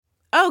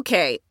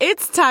Okay,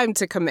 it's time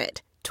to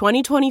commit.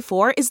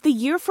 2024 is the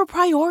year for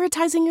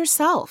prioritizing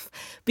yourself.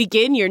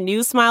 Begin your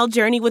new smile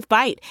journey with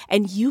Byte,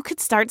 and you could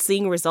start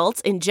seeing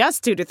results in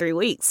just 2 to 3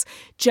 weeks.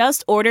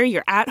 Just order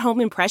your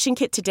at-home impression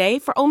kit today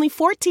for only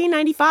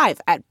 $14.95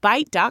 at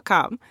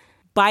Byte.com.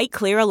 Byte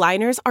Clear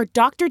aligners are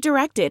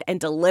doctor-directed and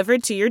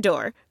delivered to your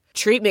door.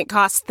 Treatment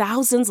costs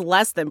thousands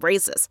less than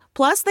braces.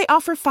 Plus, they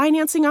offer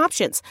financing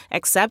options,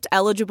 accept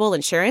eligible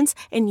insurance,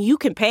 and you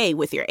can pay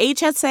with your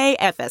HSA,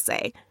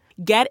 FSA.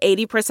 Get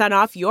 80%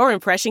 off your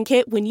impression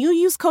kit when you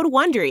use code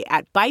WONDERY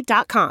at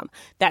Byte.com.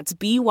 That's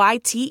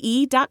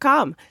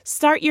BYTE.com.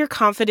 Start your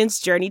confidence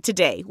journey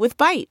today with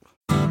Byte.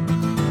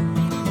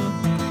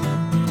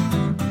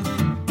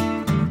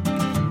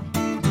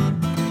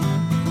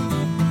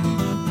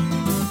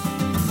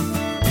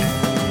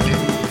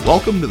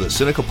 Welcome to the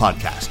Sinica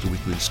Podcast, a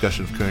weekly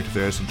discussion of current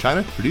affairs in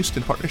China, produced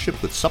in partnership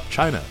with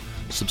SupChina.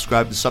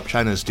 Subscribe to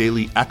SupChina's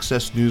daily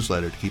access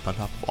newsletter to keep on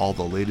top of all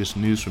the latest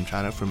news from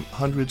China from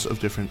hundreds of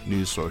different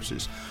news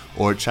sources.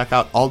 Or check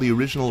out all the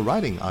original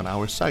writing on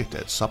our site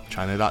at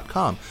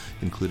supchina.com,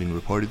 including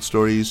reported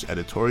stories,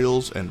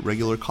 editorials, and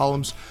regular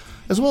columns,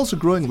 as well as a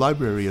growing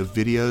library of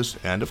videos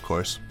and, of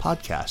course,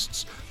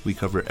 podcasts. We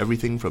cover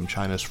everything from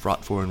China's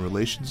fraught foreign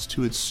relations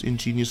to its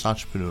ingenious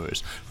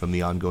entrepreneurs, from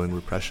the ongoing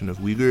repression of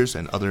Uyghurs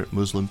and other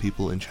Muslim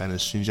people in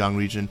China's Xinjiang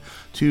region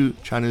to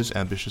China's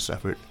ambitious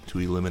effort to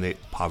eliminate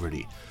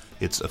poverty.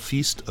 It's a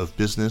feast of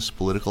business,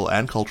 political,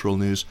 and cultural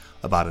news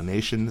about a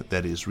nation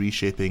that is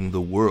reshaping the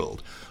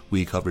world.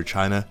 We cover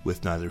China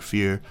with neither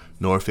fear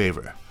nor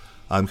favor.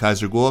 I'm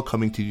Kaiser Kuo,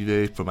 coming to you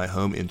today from my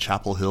home in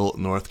Chapel Hill,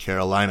 North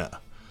Carolina.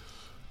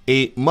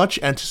 A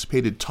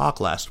much-anticipated talk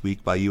last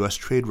week by U.S.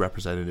 Trade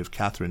Representative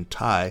Katherine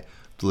Tai,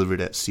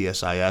 delivered at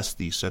CSIS,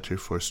 the Center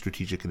for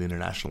Strategic and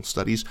International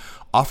Studies,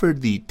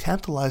 offered the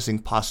tantalizing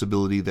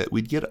possibility that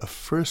we'd get a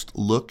first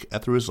look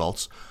at the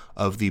results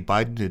of the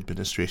Biden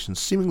administration's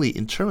seemingly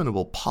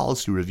interminable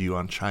policy review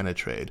on China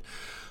trade.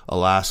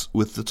 Alas,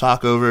 with the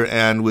talk over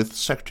and with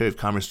Secretary of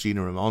Commerce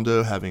Gina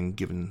Raimondo having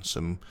given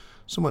some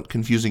somewhat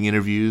confusing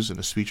interviews and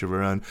a speech of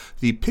her own,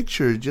 the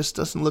picture just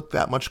doesn't look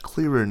that much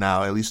clearer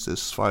now, at least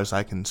as far as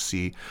I can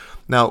see.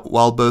 Now,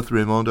 while both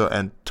Raimondo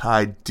and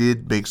Tai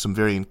did make some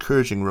very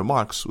encouraging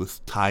remarks,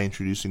 with Tai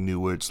introducing new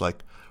words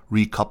like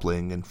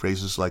recoupling and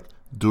phrases like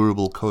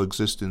durable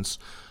coexistence,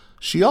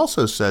 she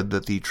also said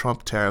that the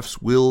Trump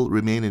tariffs will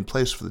remain in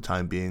place for the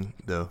time being,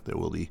 though there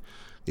will be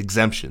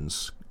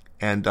exemptions,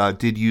 and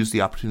did use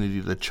the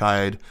opportunity to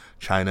chide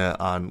China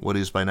on what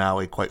is by now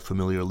a quite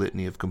familiar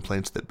litany of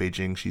complaints that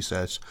Beijing, she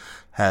says,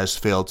 has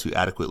failed to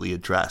adequately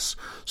address.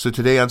 So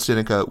today on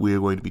Sinica, we are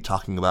going to be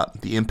talking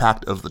about the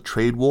impact of the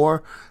trade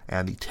war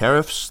and the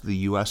tariffs the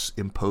U.S.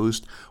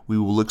 imposed. We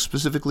will look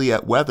specifically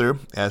at whether,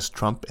 as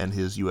Trump and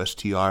his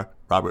USTR,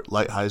 Robert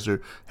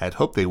Lighthizer, had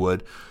hoped they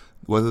would,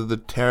 whether the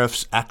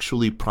tariffs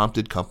actually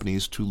prompted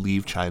companies to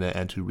leave China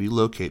and to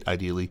relocate,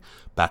 ideally,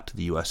 back to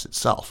the U.S.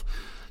 itself.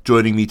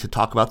 Joining me to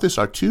talk about this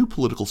are two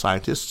political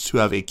scientists who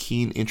have a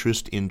keen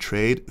interest in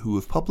trade, who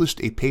have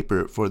published a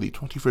paper for the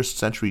 21st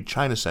Century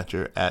China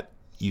Center at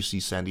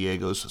UC San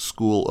Diego's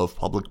School of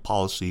Public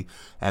Policy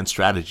and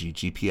Strategy,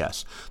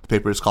 GPS. The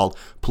paper is called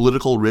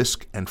Political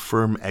Risk and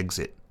Firm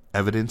Exit: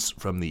 Evidence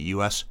from the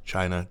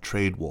U.S.-China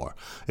Trade War.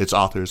 Its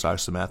authors are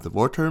Samantha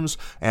Vorterms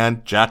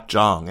and Jack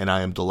Zhang, and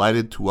I am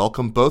delighted to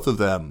welcome both of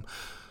them.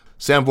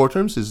 Sam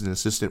Vorterms is an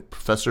assistant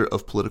professor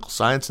of political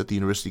science at the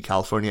University of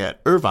California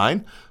at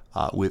Irvine,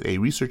 with a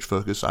research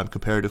focus on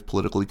comparative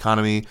political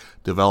economy,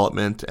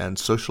 development, and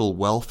social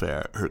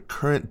welfare. Her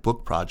current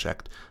book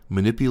project,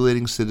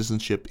 Manipulating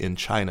Citizenship in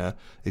China,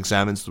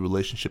 examines the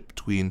relationship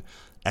between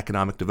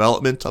economic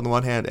development on the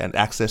one hand and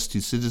access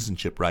to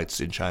citizenship rights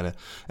in China.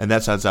 And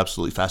that sounds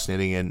absolutely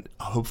fascinating, and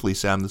hopefully,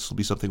 Sam, this will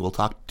be something we'll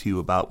talk to you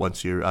about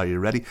once you're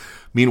ready.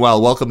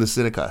 Meanwhile, welcome to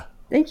Sinica.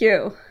 Thank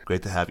you.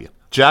 Great to have you.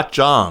 Jack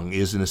Zhang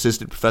is an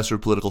assistant professor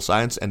of political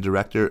science and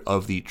director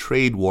of the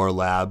Trade War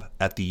Lab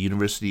at the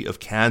University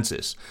of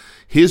Kansas.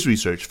 His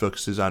research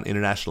focuses on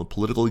international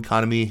political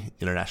economy,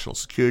 international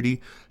security,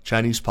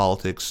 Chinese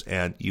politics,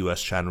 and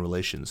U.S.-China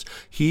relations.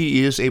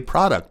 He is a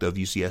product of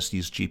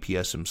UCSD's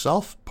GPS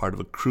himself, part of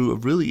a crew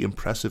of really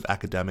impressive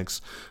academics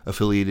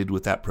affiliated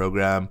with that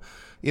program.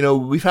 You know,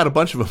 we've had a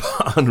bunch of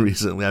them on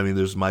recently. I mean,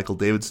 there's Michael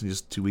Davidson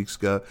just 2 weeks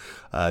ago.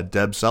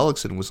 Deb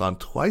Seligson was on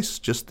twice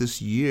just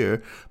this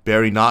year.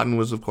 Barry Naughton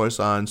was, of course,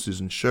 on.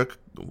 Susan Shook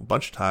a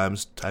bunch of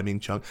times. Tai Ming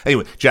Chung.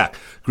 Anyway, Jack,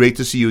 great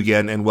to see you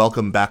again, and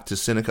welcome back to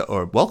Sinica,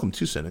 or welcome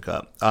to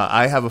Sinica.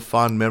 I have a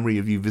fond memory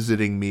of you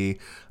visiting me.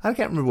 I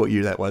can't remember what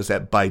year that was,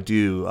 at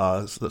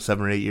Baidu,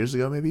 7 or 8 years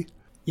ago, maybe?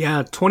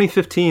 Yeah,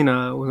 2015,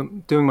 was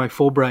doing my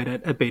Fulbright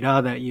at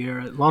Beida that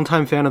year.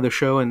 Longtime fan of the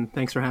show, and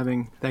thanks for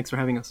having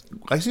us.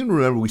 I seem to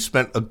remember we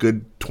spent a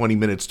good 20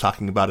 minutes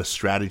talking about a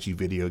strategy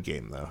video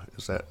game, though.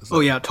 Is that...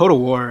 Oh yeah, Total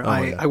War.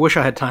 Oh, yeah. I wish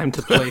I had time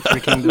to play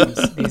Three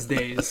Kingdoms these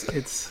days.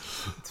 It's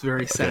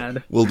very sad.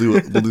 Okay. We'll do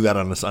that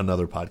on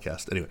another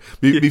podcast. Anyway,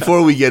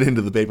 before we get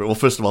into the paper, well,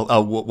 first of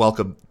all,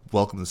 welcome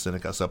welcome to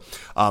Sinica. So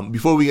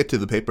before we get to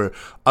the paper,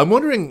 I'm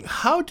wondering,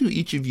 how do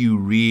each of you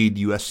read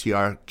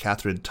USTR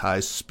Catherine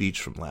Tai's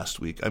speech from last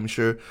week? I'm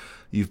sure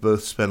you've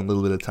both spent a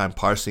little bit of time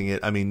parsing it.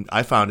 I mean,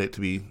 I found it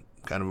to be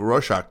kind of a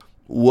Rorschach.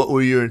 What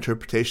were your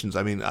interpretations?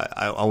 I mean,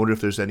 I wonder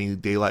if there's any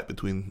daylight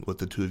between what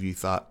the two of you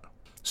thought.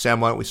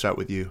 Sam, why don't we start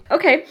with you?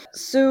 Okay,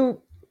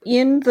 so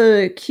in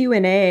the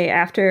Q&A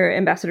after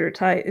Ambassador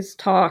Tai's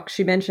talk,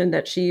 she mentioned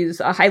that she's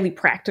a highly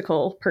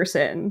practical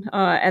person,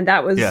 and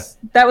that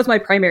was my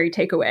primary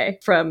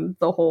takeaway from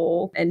the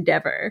whole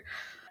endeavor.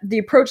 The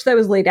approach that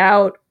was laid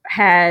out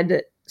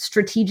had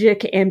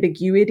strategic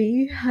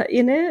ambiguity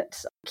in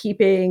it,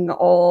 keeping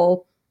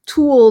all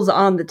tools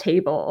on the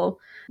table,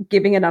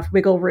 giving enough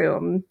wiggle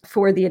room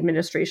for the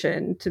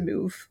administration to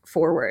move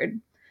forward.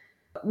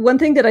 One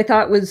thing that I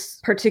thought was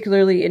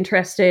particularly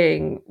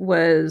interesting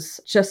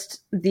was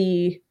just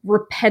the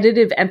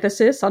repetitive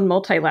emphasis on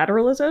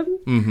multilateralism.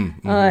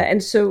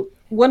 And so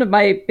one of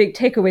my big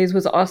takeaways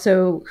was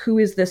also, who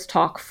is this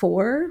talk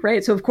for,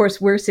 right? So of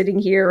course, we're sitting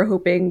here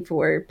hoping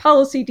for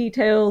policy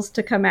details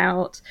to come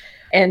out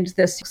and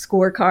this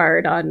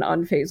scorecard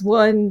on phase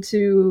one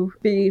to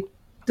be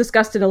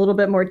discussed in a little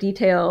bit more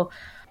detail.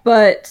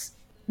 But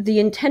the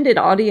intended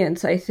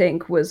audience, I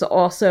think, was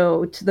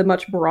also to the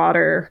much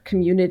broader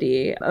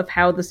community of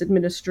how this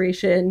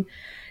administration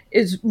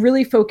is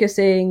really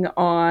focusing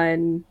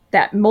on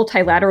that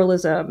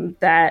multilateralism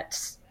that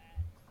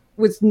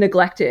was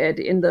neglected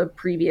in the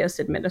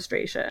previous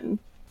administration.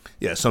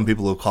 Yeah, some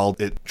people have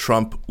called it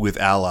Trump with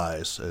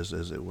allies, as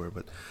it were.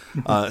 But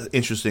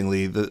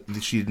interestingly,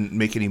 she didn't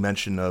make any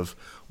mention of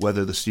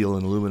whether the steel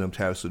and aluminum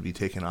tariffs would be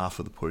taken off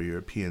of the poor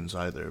Europeans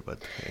either. But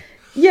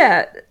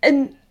yeah,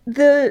 and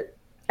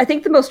I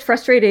think the most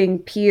frustrating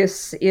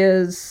piece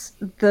is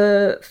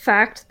the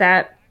fact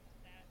that,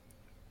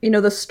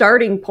 the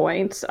starting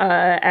point,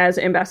 as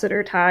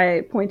Ambassador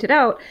Tai pointed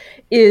out,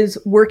 is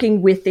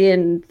working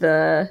within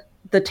the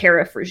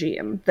tariff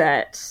regime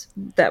that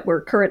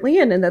we're currently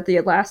in and that the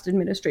last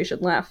administration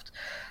left.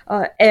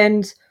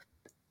 And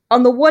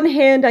on the one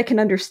hand, I can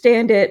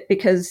understand it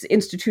because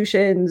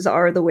institutions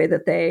are the way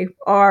that they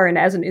are. And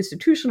as an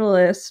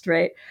institutionalist,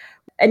 right,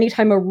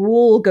 anytime a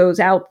rule goes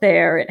out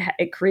there,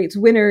 it creates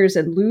winners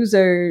and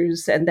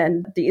losers. And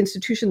then the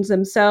institutions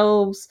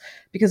themselves,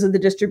 because of the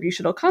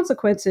distributional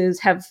consequences,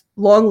 have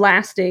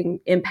long-lasting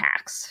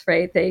impacts,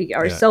 right? They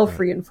are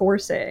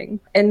self-reinforcing.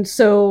 And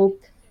so,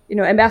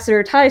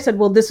 Ambassador Tai said,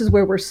 well, this is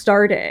where we're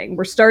starting.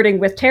 We're starting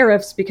with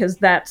tariffs because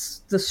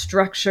that's the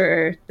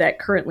structure that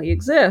currently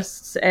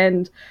exists.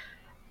 And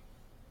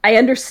I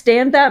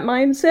understand that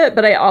mindset,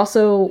 but I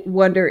also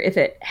wonder if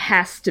it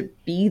has to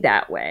be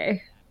that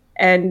way.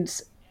 And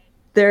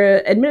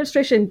the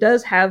administration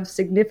does have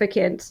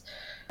significant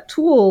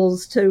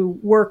tools to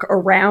work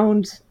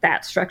around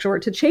that structure or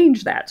to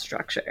change that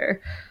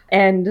structure.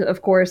 And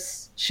of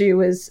course, she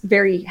was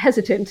very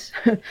hesitant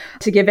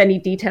to give any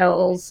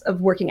details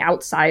of working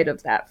outside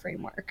of that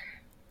framework.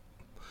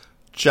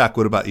 Jack,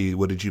 what about you?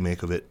 What did you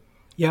make of it?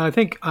 Yeah, I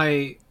think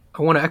I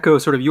want to echo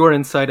sort of your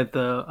insight at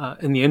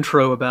in the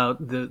intro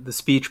about the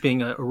speech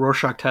being a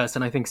Rorschach test,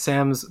 and I think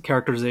Sam's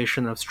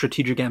characterization of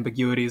strategic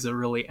ambiguity is a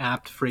really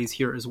apt phrase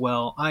here as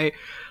well.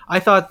 I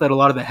thought that a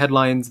lot of the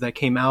headlines that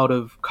came out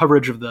of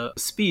coverage of the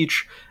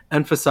speech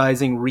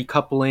emphasizing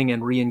recoupling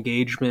and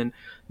re-engagement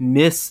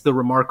miss the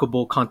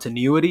remarkable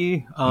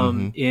continuity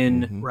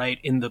in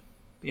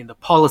the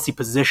policy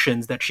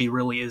positions that she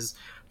really is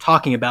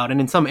talking about,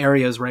 and in some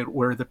areas, right,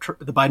 where the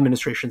Biden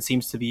administration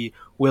seems to be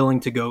willing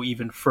to go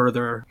even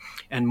further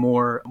and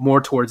more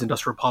towards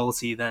industrial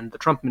policy than the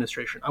Trump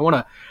administration. I want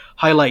to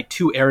highlight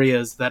two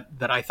areas that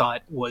I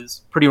thought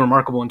was pretty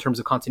remarkable in terms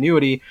of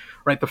continuity.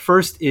 Right, the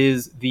first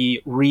is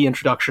the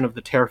reintroduction of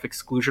the tariff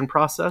exclusion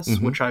process,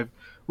 which I've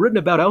written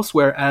about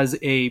elsewhere as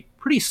a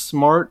pretty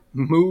smart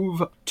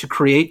move to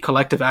create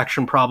collective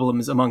action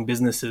problems among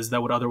businesses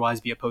that would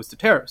otherwise be opposed to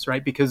tariffs,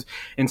 right? Because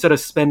instead of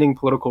spending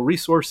political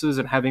resources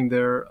and having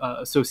their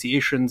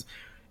associations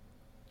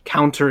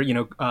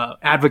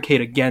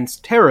advocate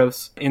against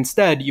tariffs,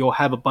 instead you'll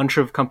have a bunch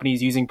of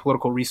companies using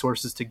political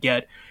resources to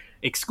get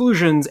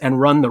exclusions and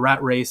run the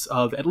rat race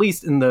of, at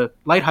least in the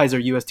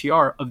Lighthizer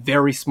USTR, a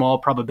very small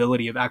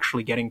probability of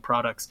actually getting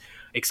products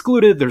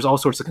excluded. There's all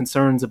sorts of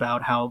concerns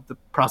about how the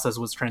process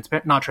was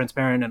not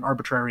transparent and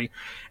arbitrary.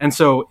 And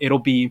so it'll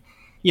be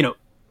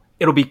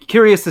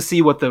curious to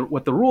see what the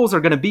rules are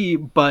going to be,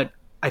 but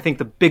I think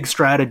the big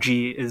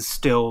strategy is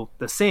still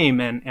the same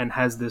and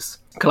has this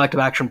collective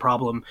action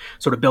problem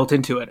sort of built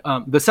into it.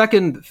 The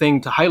second thing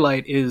to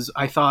highlight is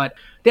I thought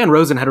Dan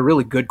Rosen had a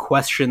really good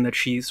question that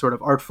she sort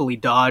of artfully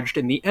dodged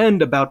in the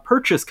end about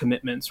purchase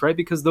commitments, right?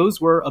 Because those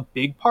were a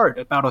big part.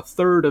 About a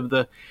third of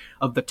the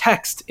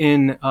text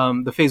in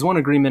the Phase 1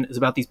 agreement is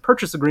about these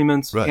purchase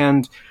agreements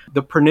and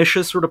the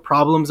pernicious sort of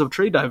problems of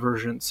trade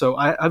diversion. So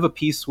I have a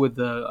piece with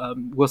the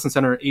Wilson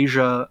Center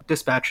Asia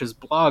Dispatch's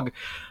blog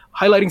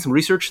highlighting some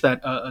research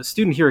that a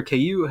student here at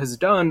KU has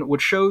done,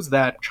 which shows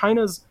that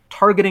China's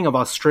targeting of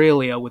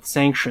Australia with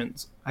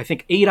sanctions, I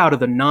think 8 out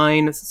of the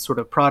 9 sort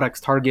of products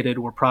targeted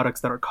were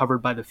products that are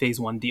covered by the phase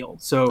 1 deal.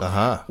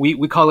 So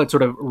we call it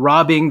sort of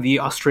robbing the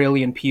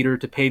Australian Peter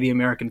to pay the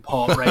American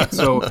Paul, right?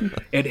 So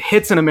it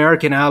hits an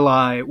American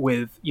ally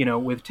with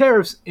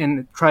tariffs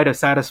and try to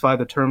satisfy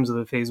the terms of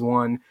the phase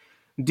 1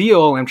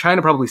 deal, and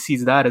China probably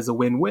sees that as a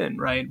win-win,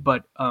 right?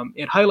 But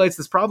it highlights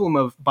this problem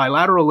of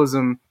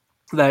bilateralism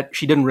that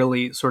she didn't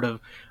really sort of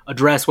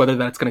address whether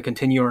that's going to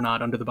continue or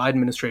not under the Biden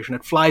administration.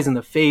 It flies in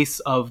the face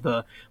of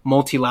the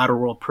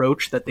multilateral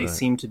approach that they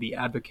seem to be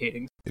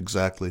advocating.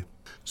 Exactly.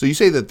 So you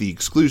say that the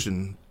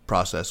exemption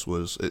process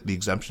was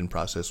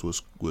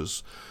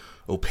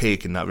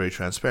opaque and not very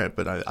transparent,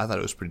 but I thought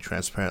it was pretty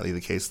transparently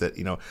the case that,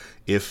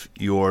 if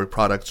your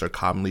products are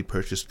commonly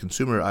purchased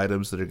consumer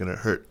items that are going to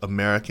hurt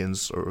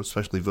Americans, or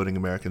especially voting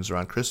Americans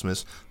around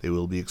Christmas, they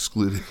will be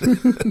excluded.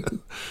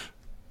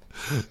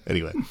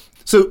 Anyway,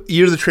 so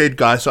you're the trade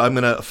guy, so I'm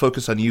going to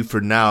focus on you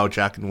for now,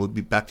 Jack, and we'll be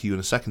back to you in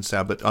a second,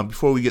 Sam. But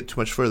before we get too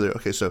much further,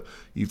 okay, so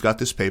you've got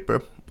this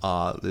paper.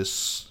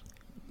 This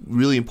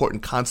really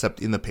important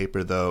concept in the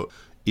paper, though,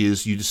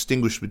 is you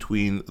distinguish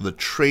between the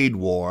trade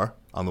war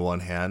on the one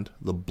hand,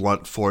 the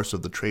blunt force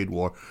of the trade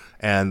war,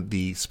 and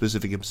the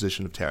specific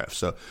imposition of tariffs.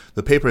 So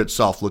the paper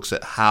itself looks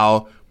at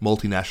how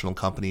multinational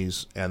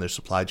companies and their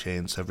supply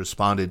chains have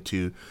responded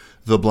to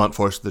the blunt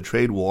force of the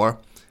trade war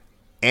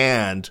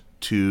and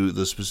to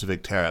the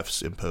specific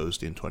tariffs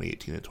imposed in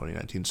 2018 and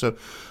 2019. So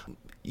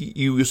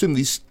you assume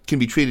these can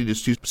be treated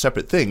as two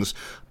separate things.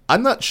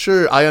 I'm not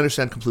sure I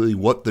understand completely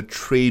what the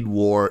trade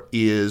war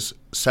is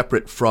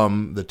separate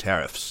from the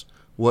tariffs.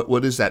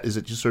 What is that? Is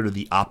it just sort of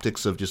the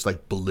optics of just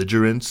like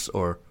belligerence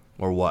or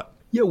what?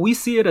 Yeah, we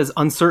see it as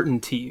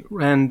uncertainty,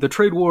 and the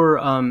trade war,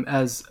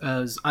 as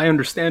I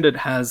understand it,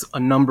 has a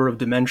number of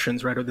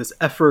dimensions, right? Or this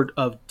effort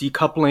of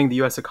decoupling the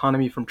U.S.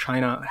 economy from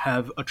China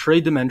have a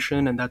trade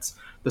dimension, and that's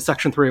the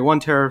Section 301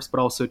 tariffs, but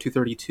also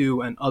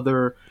 232 and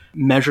other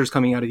measures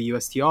coming out of the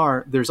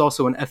USTR. There's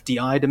also an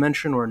FDI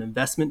dimension or an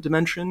investment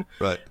dimension,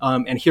 right?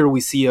 And here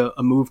we see a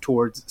move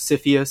towards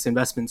CFIUS,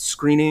 investment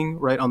screening,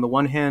 right, on the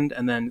one hand,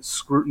 and then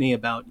scrutiny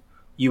about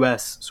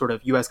U.S.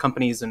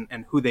 companies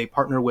and who they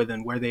partner with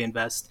and where they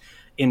invest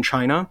in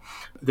China.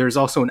 There's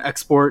also an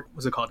export,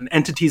 an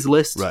entities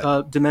list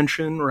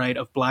dimension, right,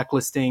 of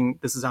blacklisting.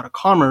 This is out of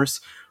commerce,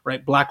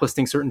 right,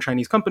 blacklisting certain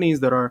Chinese companies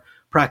that are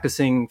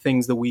practicing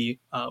things that we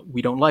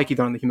don't like,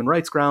 either on the human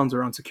rights grounds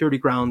or on security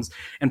grounds,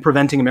 and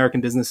preventing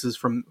American businesses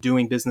from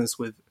doing business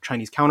with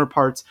Chinese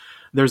counterparts.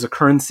 There's a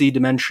currency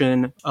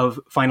dimension of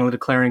finally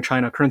declaring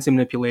China a currency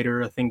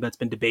manipulator, a thing that's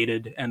been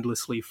debated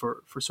endlessly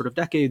for sort of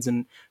decades,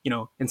 and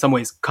in some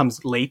ways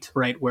comes late,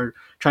 right, where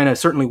China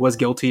certainly was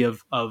guilty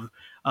of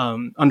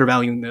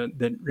undervaluing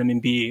the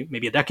renminbi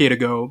maybe a decade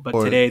ago, but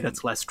today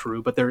that's less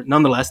true. But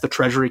nonetheless, the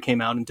Treasury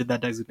came out and did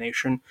that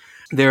designation.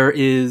 There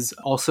is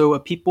also a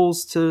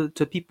peoples to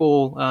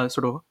people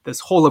sort of this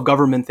whole of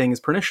government thing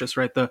is pernicious,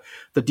 right? The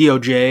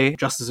DOJ,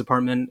 Justice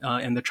Department,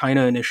 and the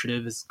China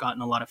Initiative has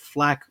gotten a lot of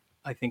flack,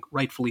 I think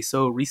rightfully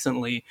so,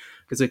 recently,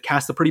 because it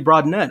casts a pretty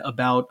broad net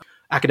about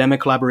academic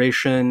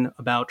collaboration,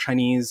 about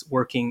Chinese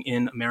working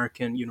in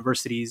American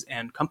universities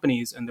and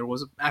companies. And there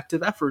was an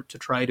active effort to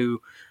try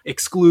to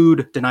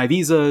exclude, deny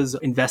visas,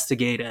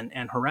 investigate,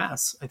 and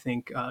harass, I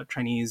think,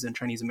 Chinese and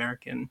Chinese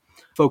American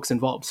folks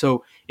involved.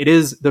 So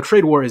the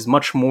trade war is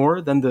much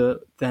more than the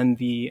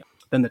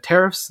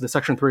tariffs, the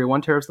Section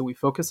 301 tariffs that we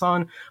focus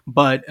on.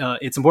 But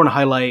it's important to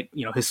highlight,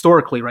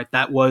 historically, right,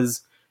 that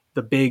was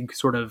the big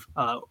sort of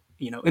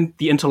in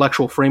the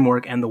intellectual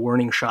framework and the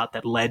warning shot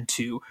that led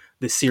to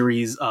the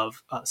series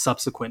of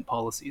subsequent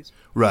policies.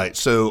 Right.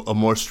 So a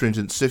more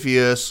stringent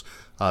CFIUS,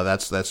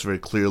 that's very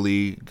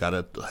clearly got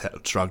a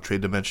strong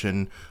trade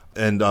dimension.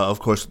 And of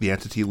course, the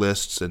entity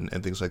lists and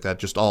things like that,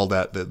 just all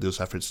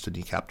those efforts to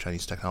decap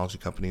Chinese technology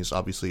companies.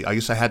 Obviously, I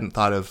guess I hadn't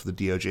thought of the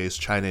DOJ's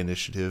China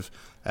initiative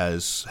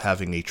as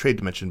having a trade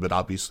dimension, but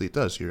obviously it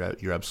does.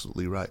 You're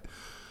absolutely right.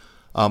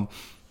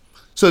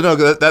 So no,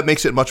 that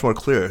makes it much more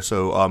clear.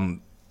 So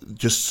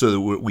just so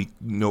that we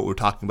know what we're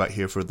talking about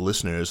here for the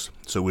listeners.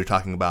 So we're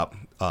talking about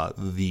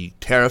the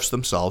tariffs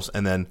themselves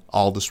and then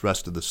all this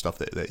rest of the stuff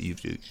that you've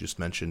just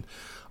mentioned.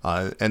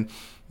 And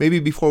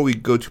maybe before we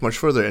go too much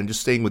further, and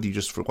just staying with you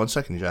just for 1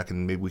 second, Jack,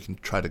 and maybe we can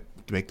try to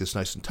make this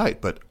nice and tight,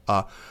 but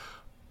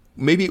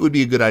maybe it would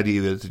be a good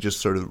idea to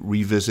just sort of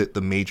revisit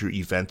the major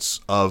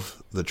events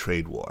of the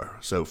trade war.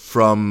 So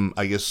from,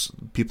 I guess,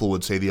 people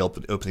would say the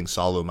opening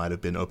salvo might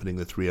have been opening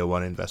the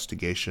 301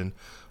 investigation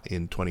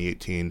in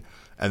 2018,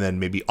 and then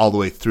maybe all the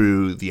way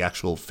through the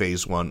actual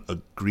phase 1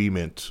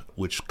 agreement,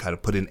 which kind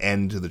of put an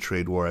end to the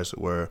trade war, as it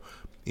were,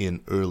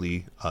 in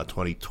early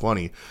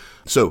 2020.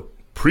 So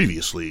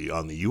previously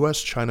on the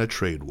U.S.-China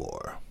trade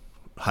war,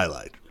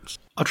 highlight.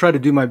 I'll try to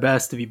do my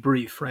best to be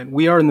brief, right?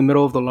 We are in the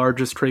middle of the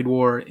largest trade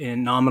war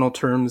in nominal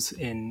terms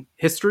in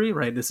history,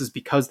 right? This is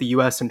because the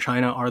US and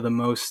China are the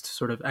most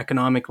sort of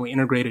economically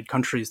integrated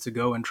countries to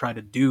go and try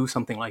to do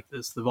something like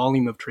this. The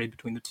volume of trade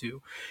between the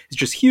two is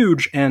just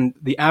huge. And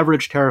the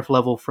average tariff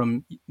level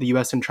from the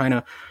US and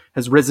China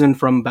has risen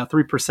from about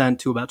 3%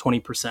 to about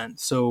 20%.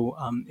 So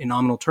in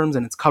nominal terms,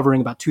 and it's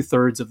covering about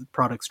 2/3 of the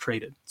products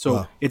traded. So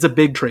wow. It's a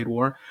big trade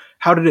war.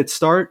 How did it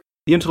start?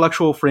 The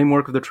intellectual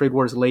framework of the trade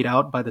war is laid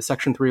out by the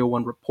Section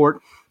 301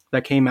 report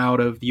that came out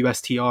of the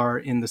USTR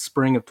in the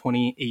spring of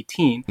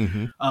 2018.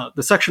 Mm-hmm.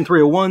 The Section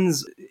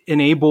 301s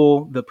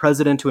enable the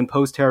president to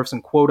impose tariffs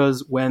and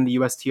quotas when the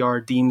USTR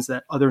deems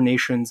that other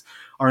nations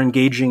are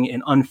engaging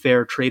in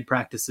unfair trade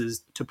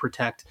practices to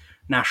protect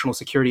national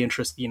security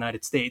interests of the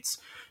United States.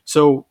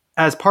 So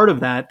as part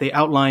of that, they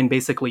outline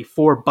basically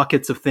 4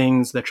 buckets of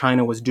things that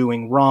China was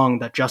doing wrong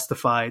that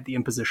justified the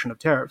imposition of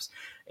tariffs.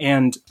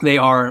 And they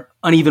are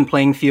uneven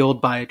playing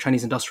field by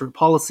Chinese industrial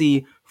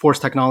policy,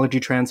 forced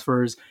technology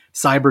transfers,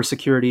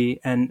 cybersecurity,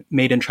 and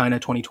Made in China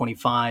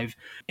 2025.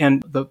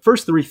 And the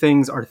first 3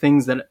 things are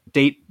things that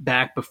date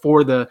back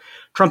before the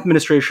Trump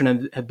administration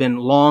and have been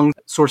long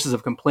sources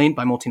of complaint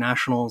by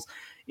multinationals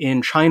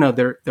in China.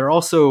 They're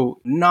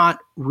also not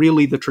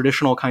really the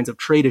traditional kinds of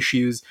trade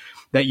issues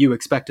that you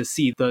expect to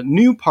see. The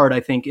new part, I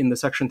think, in the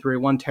Section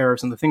 301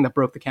 tariffs and the thing that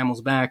broke the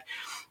camel's back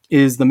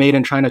is the Made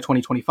in China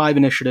 2025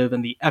 initiative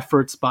and the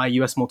efforts by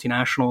U.S.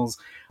 multinationals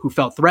who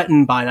felt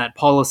threatened by that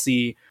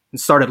policy and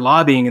started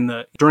lobbying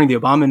during the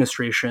Obama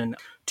administration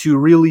to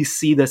really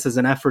see this as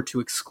an effort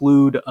to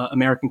exclude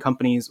American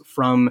companies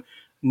from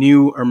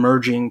new,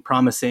 emerging,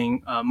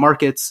 promising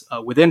markets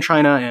within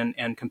China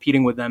and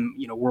competing with them,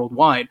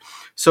 worldwide.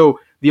 So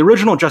the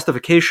original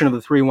justification of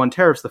the 301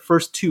 tariffs, the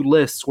first 2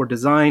 lists were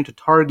designed to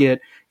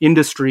target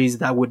industries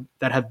that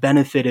have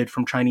benefited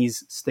from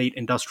Chinese state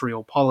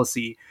industrial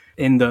policy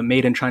in the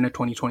Made in China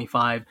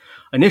 2025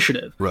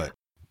 initiative. Right.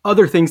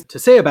 Other things to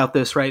say about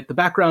this, right? The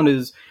background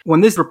is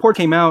when this report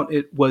came out,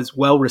 it was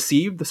well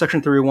received. The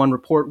Section 301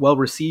 report well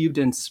received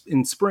in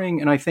spring,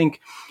 and I think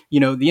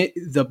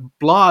the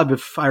blob,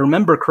 if I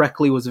remember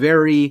correctly, was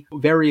very,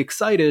 very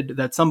excited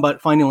that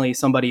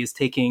somebody is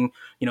taking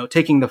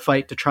the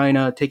fight to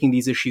China, taking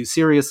these issues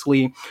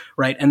seriously,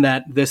 right? And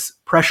that this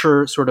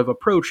pressure sort of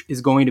approach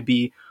is going to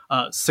be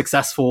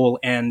successful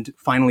and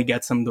finally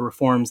get some of the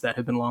reforms that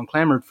have been long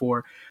clamored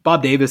for.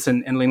 Bob Davis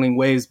and Ling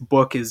Wei's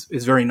book is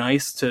very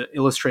nice to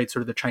illustrate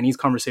sort of the Chinese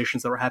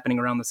conversations that were happening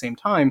around the same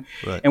time.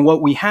 Right. And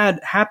what we had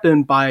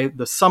happen by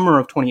the summer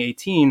of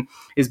 2018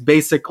 is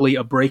basically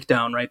a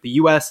breakdown, right? The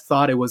US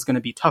thought it was going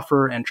to be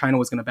tougher and China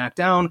was going to back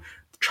down.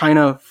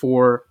 China,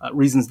 for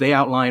reasons they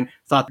outline,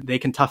 thought they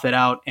can tough it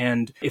out.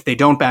 And if they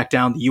don't back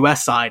down, the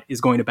US side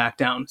is going to back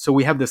down. So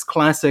we have this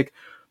classic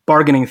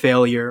bargaining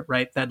failure,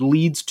 right, that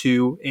leads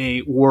to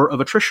a war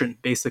of attrition,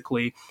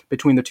 basically,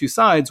 between the two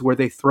sides, where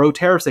they throw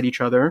tariffs at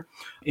each other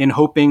in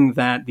hoping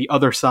that the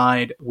other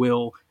side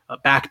will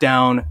back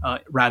down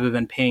rather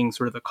than paying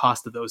sort of the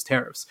cost of those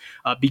tariffs,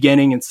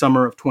 beginning in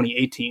summer of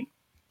 2018.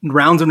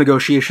 Rounds of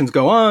negotiations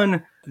go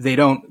on. They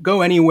don't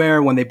go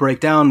anywhere. When they break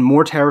down,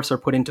 more tariffs are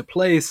put into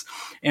place.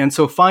 And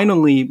so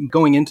finally,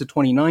 going into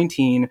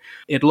 2019,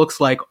 it looks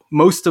like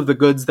most of the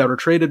goods that are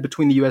traded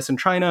between the US and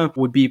China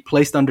would be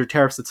placed under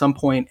tariffs at some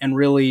point, and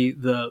really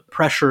the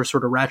pressure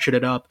sort of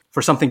ratcheted up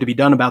for something to be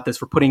done about this,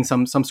 for putting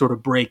some sort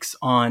of brakes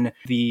on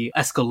the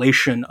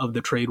escalation of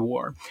the trade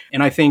war.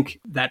 And I think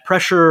that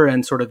pressure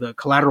and sort of the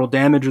collateral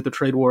damage of the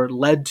trade war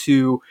led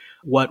to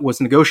what was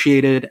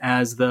negotiated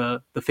as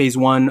the Phase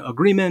 1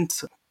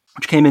 agreement,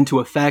 which came into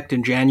effect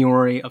in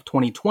January of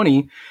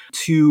 2020,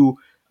 to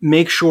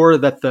make sure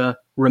that the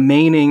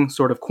remaining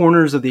sort of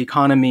corners of the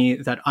economy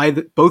that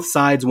both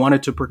sides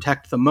wanted to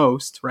protect the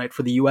most, right?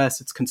 For the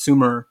US, it's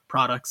consumer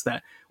products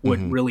that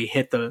would really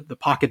hit the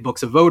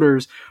pocketbooks of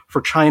voters.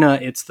 For China,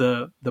 it's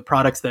the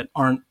products that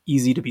aren't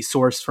easy to be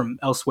sourced from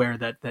elsewhere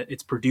that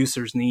its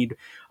producers need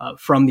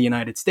from the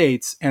United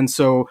States. And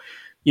so,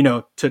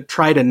 to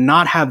try to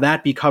not have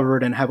that be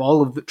covered and have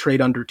all of the trade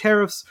under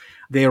tariffs,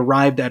 they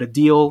arrived at a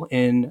deal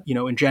in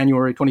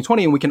January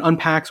 2020, and we can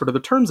unpack sort of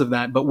the terms of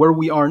that. But where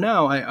we are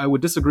now, I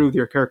would disagree with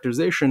your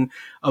characterization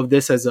of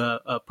this as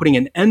a putting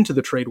an end to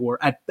the trade war.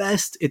 At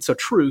best, it's a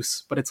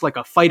truce, but it's like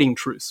a fighting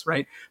truce,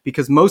 right?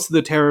 Because most of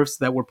the tariffs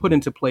that were put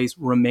into place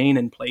remain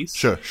in place.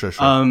 Sure.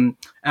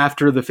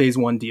 After the Phase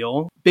 1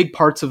 deal, big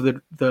parts of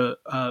the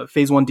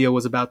Phase 1 deal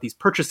was about these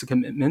purchase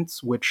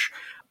commitments, which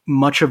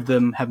much of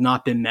them have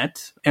not been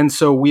met. And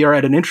so we are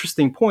at an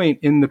interesting point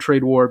in the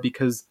trade war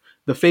because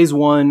the Phase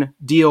 1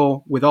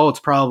 deal, with all its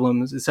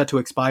problems, is set to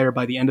expire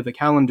by the end of the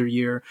calendar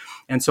year.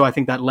 And so I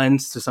think that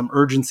lends to some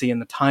urgency in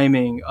the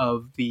timing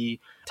of the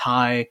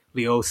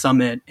Tai-Liu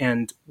summit,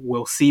 and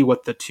we'll see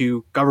what the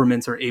two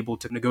governments are able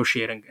to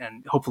negotiate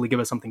and hopefully give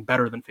us something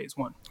better than Phase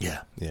 1.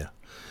 Yeah.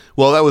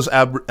 Well, that was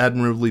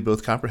admirably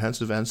both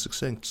comprehensive and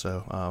succinct,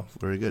 so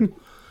very good.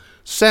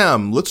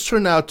 Sam, let's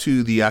turn now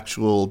to the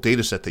actual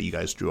data set that you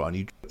guys drew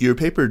on. Your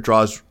paper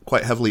draws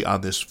quite heavily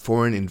on this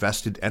foreign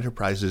invested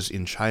enterprises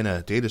in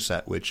China data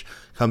set, which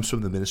comes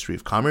from the Ministry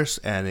of Commerce,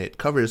 and it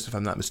covers, if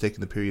I'm not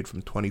mistaken, the period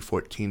from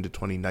 2014 to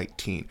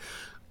 2019.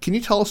 Can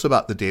you tell us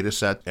about the data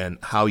set and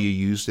how you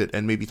used it,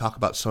 and maybe talk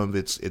about some of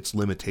its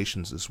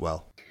limitations as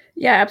well?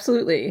 Yeah,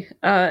 absolutely.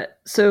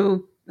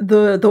 So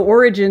the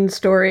origin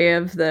story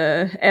of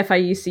the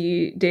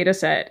FIEC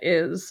dataset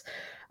is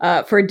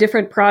for a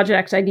different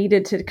project, I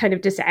needed to kind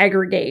of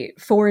disaggregate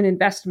foreign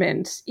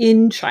investment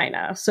in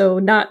China. So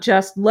not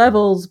just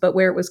levels, but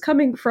where it was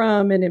coming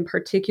from, and in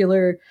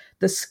particular,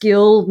 the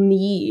skill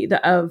need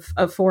of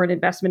foreign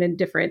investment in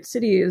different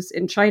cities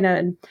in China.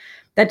 And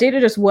that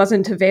data just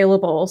wasn't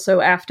available.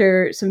 So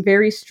after some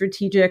very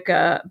strategic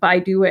by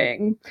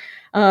doing,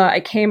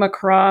 I came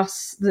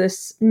across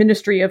this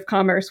Ministry of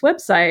Commerce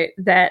website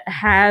that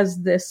has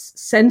this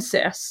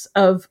census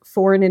of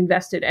foreign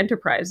invested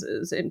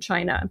enterprises in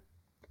China.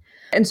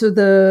 And so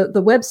the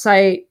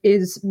website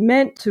is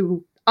meant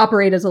to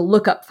operate as a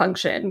lookup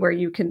function where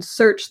you can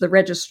search the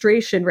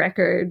registration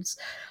records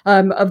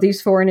of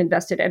these foreign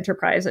invested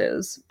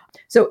enterprises.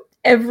 So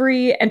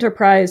every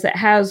enterprise that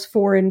has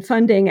foreign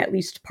funding, at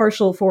least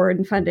partial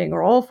foreign funding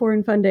or all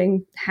foreign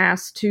funding,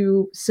 has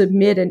to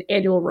submit an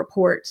annual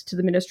report to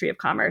the Ministry of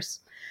Commerce.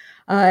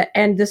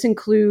 And this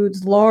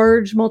includes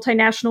large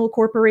multinational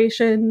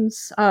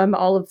corporations,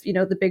 all of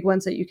the big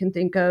ones that you can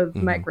think of,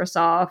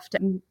 Microsoft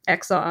and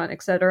Exxon,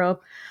 et cetera.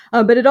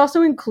 But it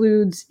also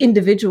includes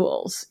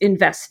individuals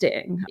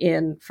investing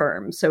in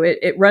firms. So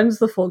it runs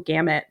the full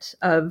gamut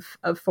of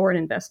foreign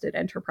invested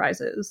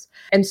enterprises.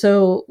 And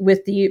so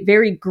with the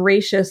very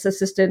gracious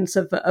assistance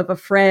of a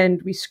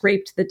friend, we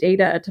scraped the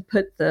data to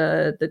put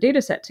the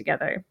data set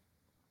together.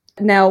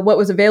 Now, what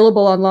was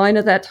available online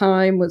at that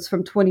time was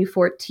from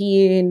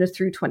 2014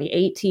 through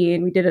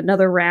 2018. We did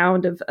another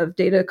round of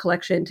data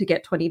collection to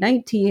get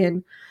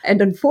 2019.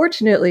 And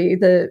unfortunately,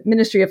 the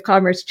Ministry of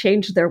Commerce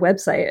changed their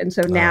website. And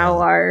so now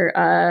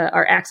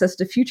our access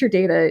to future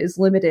data is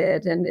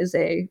limited and is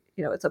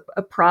it's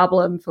a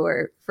problem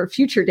for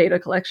future data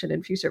collection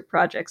and future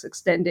projects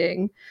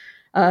extending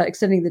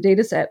the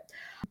data set.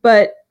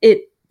 But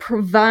it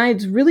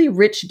provides really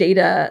rich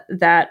data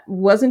that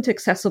wasn't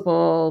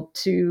accessible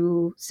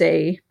to,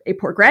 say, a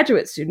poor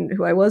graduate student,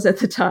 who I was at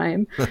the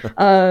time,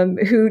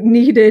 who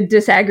needed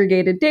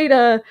disaggregated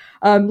data,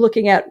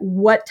 looking at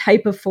what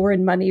type of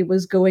foreign money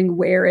was going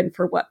where and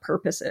for what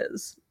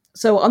purposes.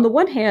 So on the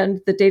one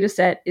hand, the data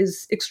set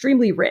is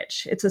extremely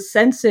rich. It's a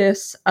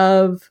census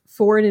of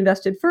foreign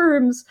invested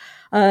firms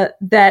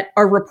that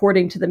are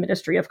reporting to the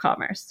Ministry of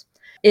Commerce.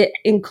 It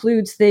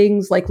includes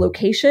things like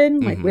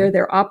location, like where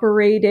they're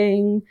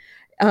operating,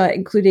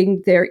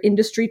 including their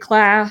industry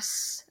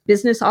class,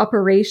 business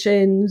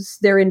operations,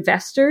 their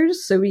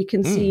investors. So we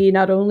can see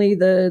not only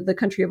the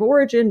country of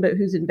origin, but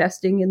who's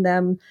investing in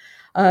them.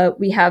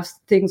 We have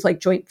things like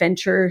joint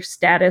venture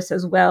status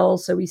as well.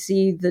 So we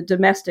see the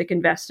domestic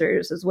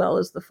investors as well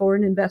as the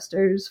foreign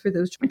investors for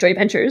those joint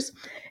ventures.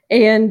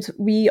 And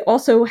we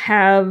also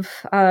have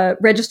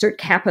registered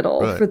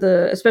capital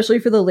especially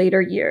for the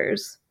later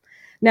years.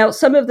 Now,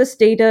 some of this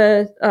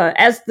data,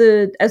 as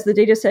the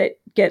data set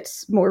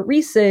gets more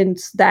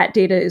recent, that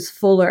data is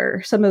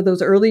fuller. Some of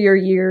those earlier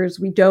years,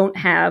 we don't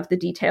have the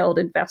detailed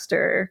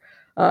investor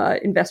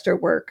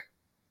work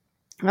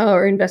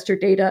or investor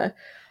data.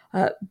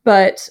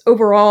 But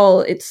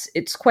overall,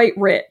 it's quite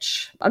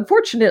rich.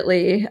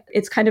 Unfortunately,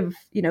 it's kind of,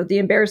 the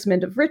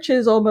embarrassment of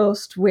riches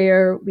almost,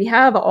 where we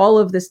have all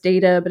of this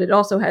data, but it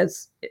also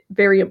has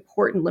very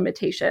important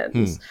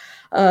limitations.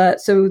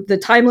 So the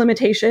time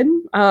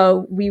limitation,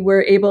 we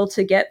were able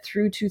to get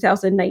through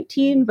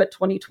 2019, but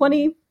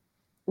 2020,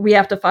 we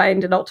have to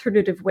find an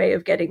alternative way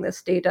of getting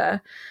this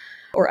data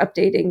or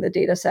updating the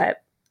data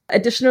set.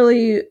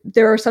 Additionally,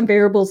 there are some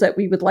variables that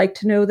we would like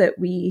to know that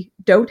we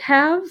don't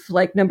have,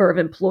 like number of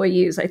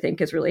employees, I think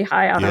is really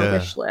high on our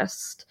wish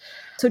list.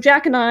 So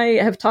Jack and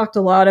I have talked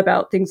a lot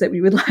about things that we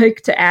would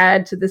like to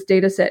add to this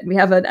data set. And we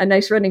have a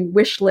nice running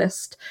wish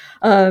list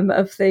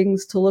of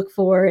things to look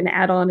for and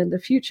add on in the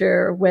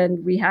future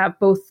when we have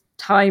both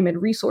time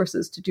and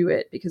resources to do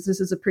it, because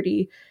this is a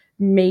pretty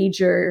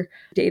major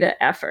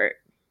data effort.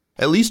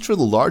 At least for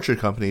the larger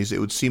companies, it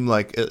would seem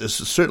like,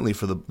 certainly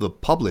for the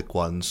public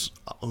ones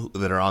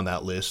that are on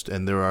that list,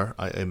 and there are,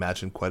 I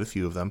imagine, quite a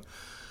few of them,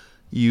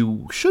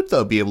 you should,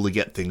 though, be able to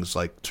get things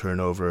like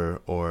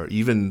turnover, or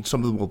even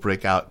some of them will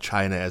break out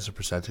China as a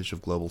percentage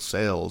of global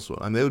sales.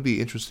 I mean, it would be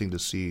interesting to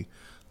see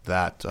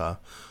that,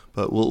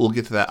 but we'll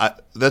get to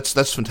that.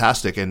 That's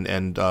fantastic,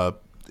 and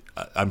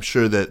I'm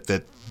sure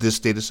that this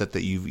data set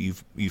that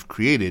you've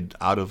created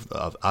out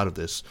of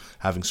this,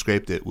 having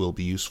scraped it, will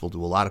be useful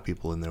to a lot of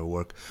people in their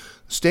work.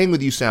 Staying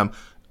with you, Sam,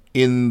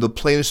 in the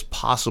plainest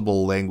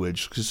possible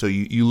language, so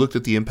you looked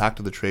at the impact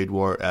of the trade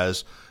war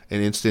as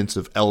an instance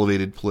of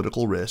elevated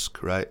political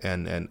risk, right,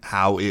 and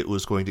how it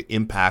was going to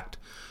impact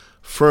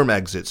firm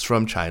exits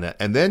from China.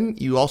 And then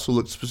you also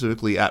looked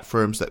specifically at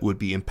firms that would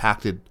be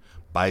impacted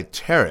by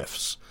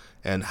tariffs.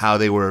 and how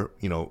they were,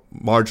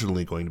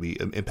 marginally going to be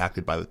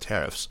impacted by the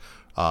tariffs,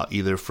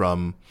 either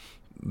from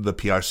the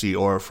PRC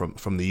or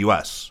from the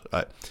U.S.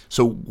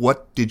 So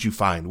what did you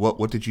find?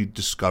 What did you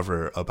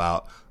discover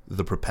about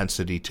the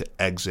propensity to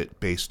exit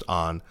based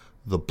on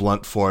the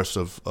blunt force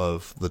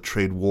of the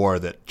trade war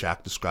that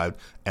Jack described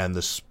and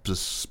the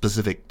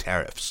specific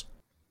tariffs?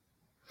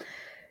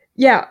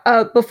 Yeah,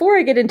 before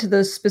I get into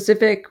the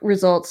specific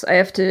results, I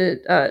have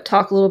to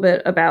talk a little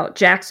bit about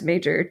Jack's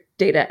major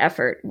data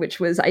effort, which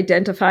was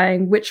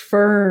identifying which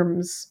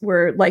firms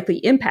were likely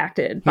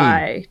impacted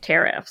by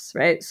tariffs,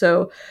 right?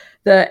 So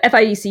the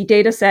FIEC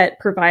data set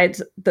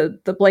provides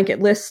the blanket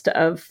list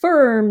of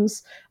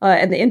firms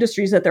and the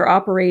industries that they're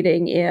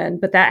operating in,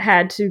 but that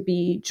had to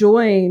be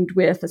joined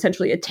with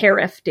essentially a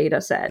tariff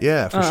data set.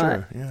 Yeah, for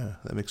sure. Yeah,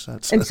 that makes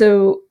sense. And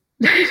so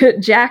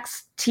Jack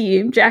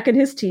and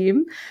his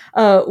team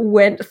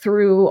went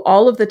through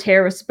all of the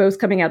tariffs, both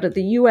coming out of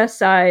the US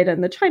side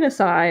and the China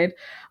side,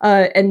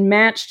 and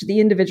matched the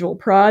individual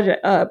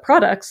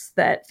products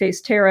that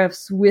face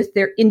tariffs with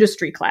their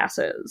industry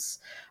classes.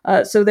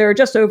 So there are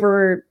just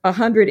over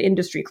 100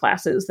 industry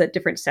classes that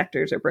different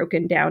sectors are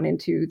broken down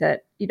into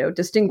that,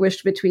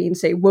 distinguished between,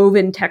 say,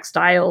 woven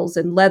textiles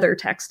and leather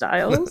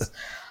textiles.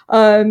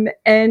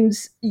 And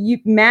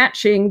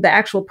matching the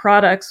actual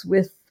products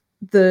with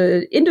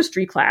the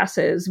industry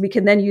classes, we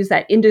can then use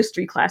that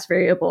industry class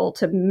variable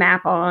to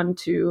map on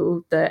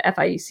to the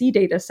FIEC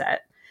data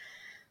set.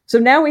 So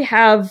now we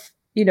have,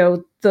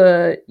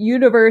 the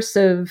universe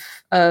of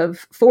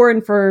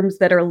foreign firms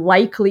that are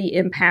likely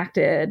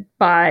impacted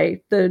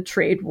by the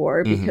trade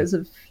war because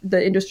of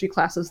the industry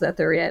classes that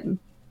they're in.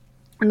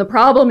 And the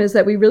problem is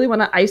that we really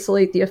want to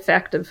isolate the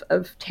effect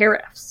of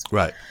tariffs.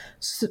 Right.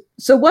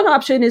 So one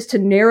option is to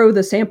narrow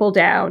the sample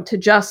down to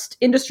just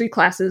industry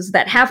classes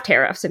that have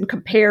tariffs and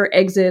compare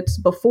exits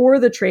before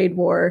the trade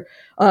war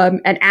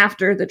and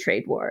after the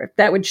trade war.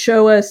 That would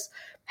show us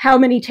how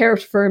many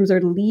tariff firms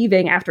are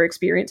leaving after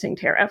experiencing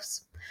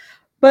tariffs.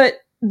 But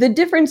the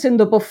difference in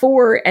the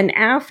before and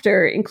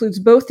after includes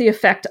both the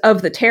effect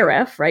of the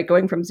tariff, right,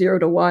 going from 0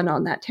 to 1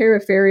 on that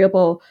tariff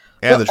variable,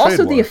 and the trade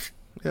also war.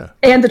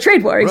 And the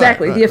trade war,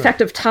 exactly. Right, the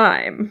effect of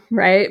time,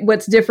 right?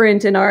 What's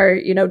different in our,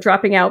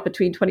 dropping out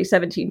between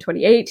 2017,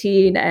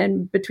 2018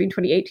 and between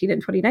 2018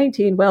 and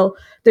 2019? Well,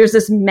 there's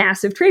this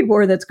massive trade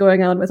war that's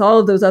going on with all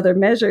of those other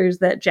measures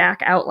that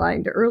Jack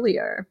outlined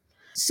earlier.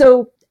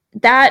 So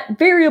that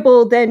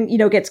variable then,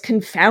 gets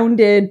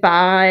confounded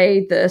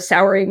by the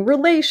souring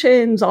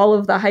relations, all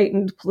of the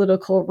heightened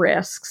political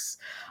risks,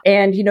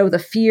 and, the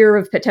fear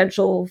of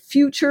potential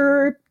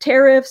future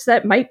tariffs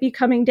that might be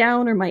coming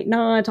down or might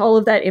not, all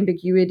of that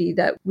ambiguity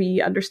that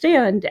we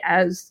understand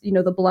as,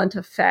 the blunt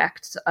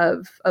effect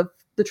of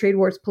the trade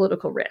war's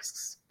political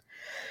risks.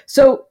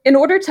 So in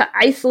order to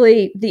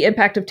isolate the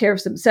impact of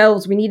tariffs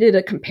themselves, we needed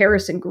a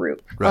comparison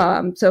group.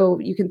 Right. So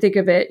you can think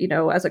of it,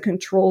 as a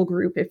control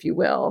group, if you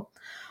will,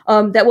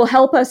 that will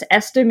help us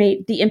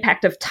estimate the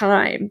impact of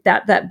time,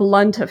 that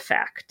blunt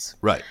effect.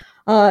 Right.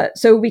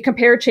 So we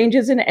compare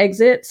changes in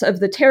exits of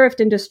the tariffed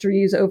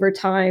industries over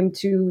time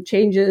to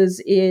changes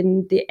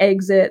in the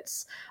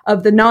exits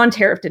of the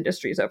non-tariffed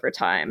industries over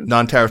time.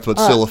 Non-tariffed, but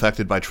still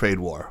affected by trade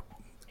war.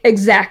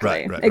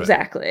 Exactly. Right.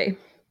 Exactly.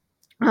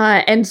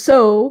 And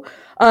so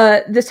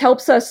this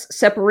helps us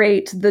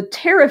separate the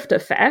tariffed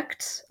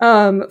effect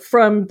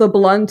from the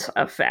blunt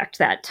effect,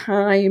 that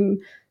time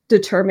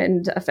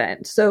determined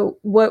event. So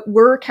what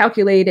we're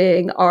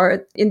calculating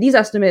in these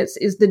estimates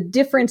is the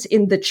difference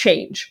in the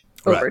change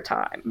over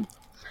time.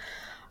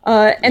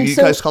 And you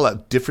guys call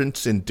that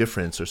difference in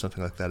difference or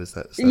something like that? Is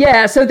that?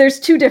 Yeah. So there's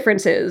two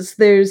differences.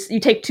 You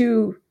take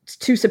two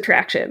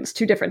subtractions,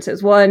 two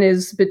differences. One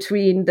is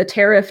between the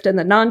tariffed and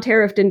the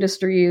non-tariffed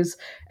industries,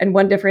 and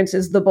one difference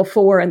is the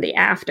before and the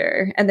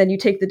after. And then you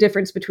take the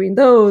difference between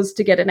those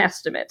to get an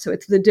estimate. So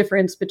it's the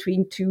difference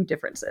between two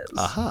differences.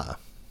 Aha.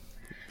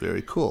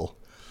 Very cool.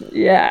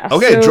 Yeah.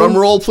 Okay, drum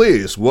roll,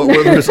 please. What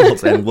were the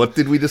results and what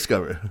did we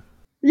discover?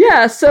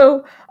 Yeah.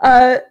 So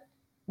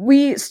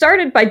we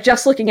started by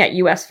just looking at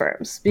U.S.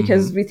 firms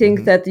because we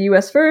think that the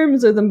U.S.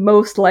 firms are the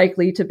most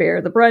likely to bear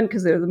the brunt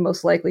because they're the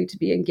most likely to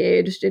be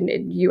engaged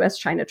in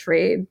U.S.-China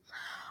trade.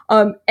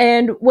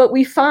 And what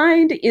we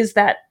find is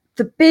that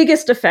the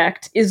biggest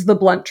effect is the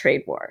blunt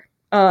trade war.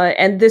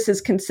 And this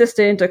is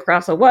consistent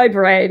across a wide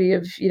variety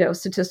of,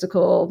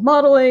 statistical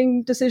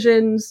modeling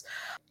decisions.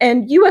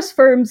 And U.S.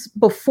 firms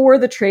before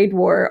the trade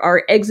war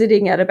are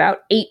exiting at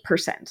about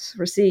 8%.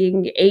 We're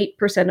seeing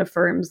 8% of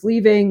firms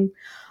leaving.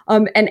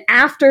 And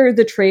after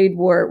the trade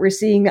war, we're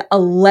seeing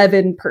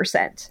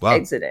 11%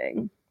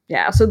 exiting.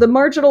 Yeah, so the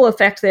marginal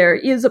effect there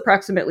is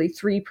approximately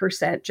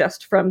 3%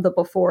 just from the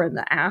before and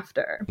the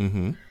after.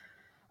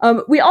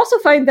 We also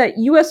find that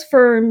U.S.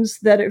 firms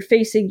that are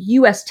facing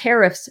U.S.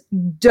 tariffs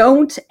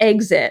don't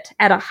exit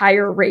at a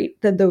higher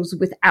rate than those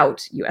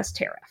without U.S.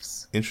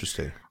 tariffs.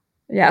 Interesting.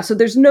 Yeah, so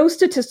there's no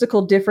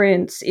statistical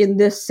difference in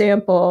this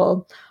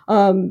sample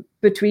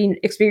between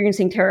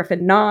experiencing tariff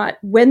and not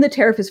when the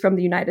tariff is from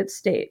the United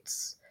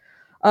States.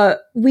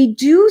 We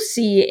do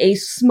see a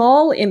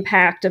small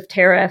impact of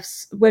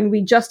tariffs when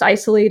we just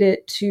isolate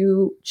it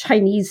to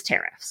Chinese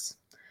tariffs.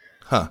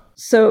 Huh.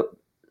 So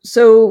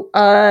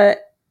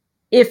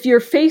if you're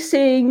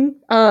facing,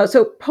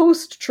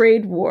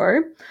 post-trade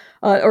war,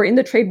 or in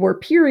the trade war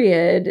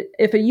period,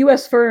 if a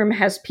U.S. firm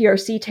has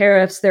PRC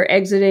tariffs, they're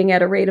exiting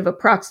at a rate of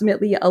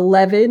approximately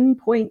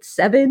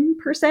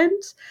 11.7%,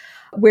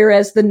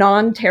 whereas the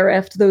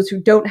non-tariffed, those who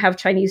don't have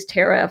Chinese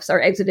tariffs,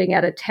 are exiting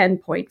at a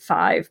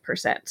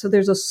 10.5%. So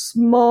there's a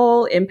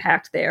small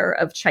impact there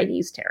of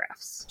Chinese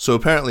tariffs. So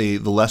apparently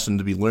the lesson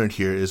to be learned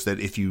here is that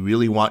if you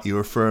really want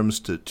your firms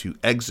to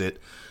exit,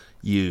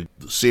 you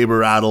saber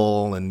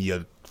rattle and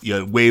you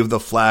wave the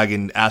flag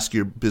and ask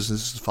your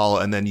businesses to follow,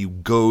 and then you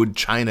goad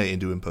China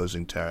into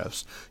imposing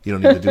tariffs. You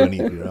don't need to do any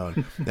of your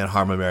own and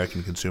harm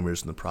American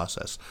consumers in the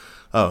process.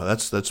 Oh,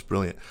 that's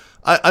brilliant.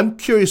 I'm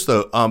curious,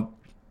 though,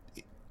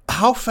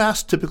 how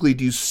fast typically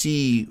do you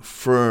see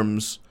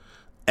firms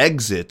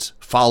exit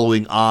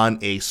following on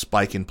a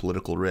spike in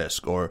political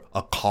risk or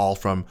a call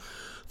from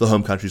the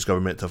home country's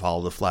government to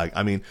follow the flag?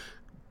 I mean,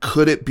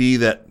 could it be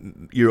that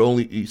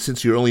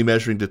since you're only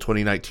measuring to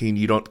 2019,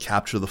 you don't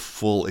capture the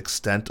full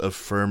extent of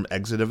firm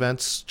exit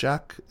events,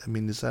 Jack? I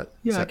mean, is that...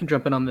 I can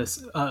jump in on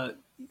this.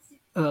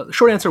 The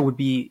short answer would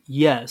be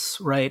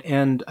yes, right?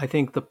 And I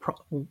think the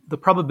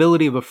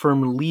probability of a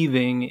firm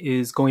leaving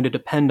is going to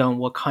depend on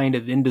what kind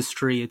of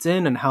industry it's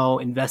in and how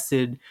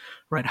invested,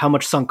 right? How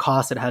much sunk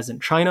cost it has in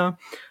China,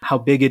 how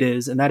big it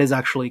is. And that is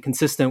actually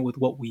consistent with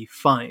what we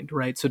find,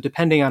 right? So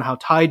depending on how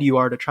tied you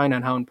are to China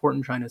and how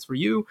important China is for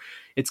you,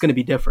 it's going to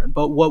be different.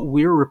 But what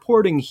we're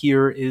reporting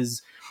here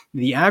is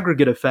the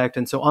aggregate effect.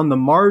 And so on the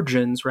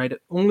margins, right,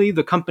 only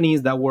the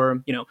companies that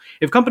were,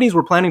 if companies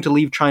were planning to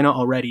leave China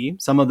already,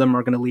 some of them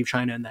are going to leave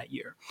China in that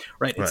year,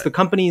 right? It's the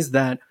companies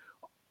that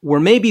were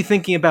maybe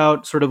thinking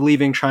about sort of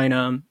leaving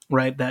China,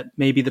 right, that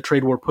maybe the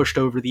trade war pushed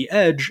over the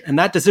edge. And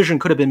that decision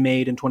could have been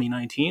made in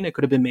 2019. It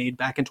could have been made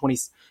back in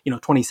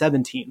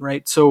 2017,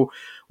 right? So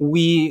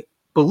we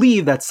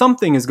believe that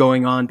something is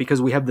going on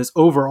because we have this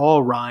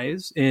overall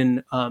rise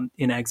in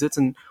exits.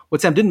 And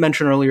what Sam didn't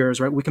mention earlier is,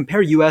 right, we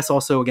compare U.S.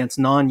 also against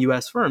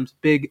non-U.S. firms,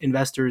 big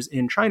investors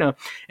in China,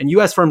 and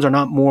U.S. firms are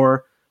not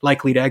more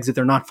likely to exit.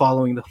 They're not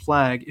following the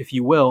flag, if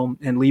you will,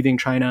 and leaving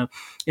China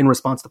in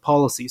response to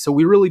policy. So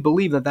we really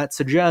believe that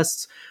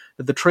suggests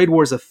that the trade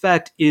war's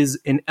effect is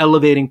an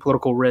elevating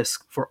political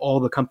risk for all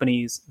the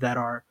companies that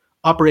are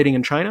operating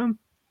in China.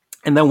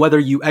 And then whether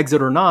you exit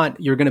or not,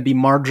 you're going to be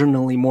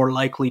marginally more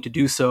likely to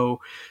do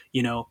so,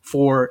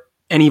 for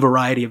any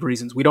variety of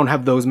reasons. We don't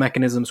have those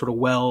mechanisms sort of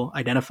well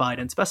identified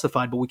and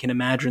specified, but we can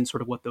imagine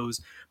sort of what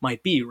those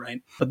might be,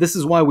 right? But this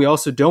is why we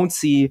also don't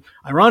see,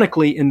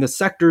 ironically, in the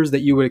sectors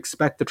that you would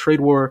expect the trade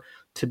war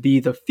to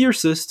be the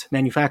fiercest,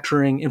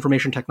 manufacturing,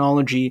 information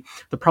technology,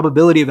 the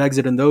probability of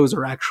exit in those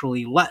are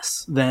actually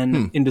less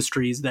than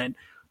industries that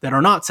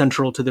are not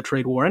central to the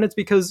trade war. And it's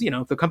because,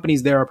 the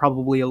companies there are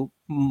probably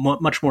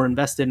much more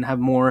invested and have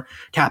more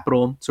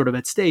capital sort of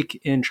at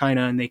stake in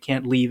China, and they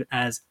can't leave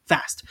as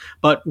fast.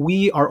 But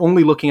we are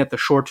only looking at the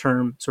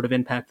short-term sort of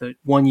impact, the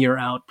 1 year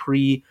out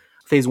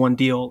pre-phase one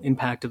deal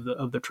impact of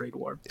the trade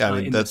war. Yeah,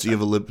 I mean, you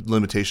have a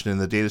limitation in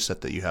the data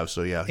set that you have.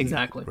 So yeah.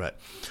 Exactly. Right.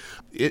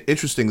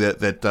 Interesting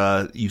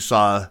that you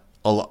saw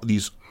a lot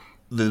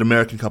that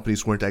American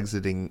companies weren't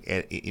exiting,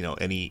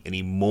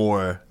 any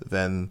more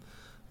than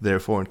their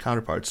foreign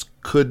counterparts.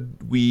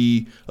 Could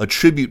we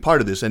attribute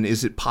part of this, and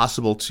is it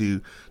possible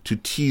to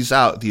tease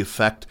out the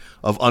effect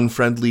of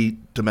unfriendly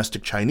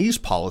domestic Chinese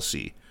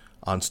policy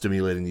on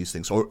stimulating these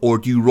things, or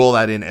do you roll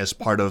that in as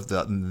part of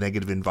the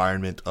negative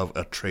environment of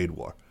a trade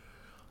war?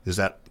 Is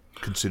that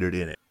considered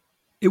in it?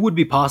 It would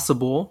be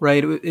possible,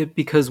 right?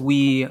 Because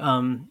we,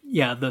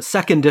 the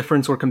second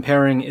difference we're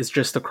comparing is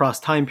just across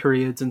time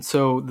periods, and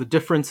so the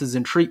differences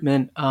in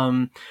treatment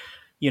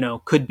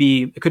could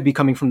be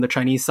coming from the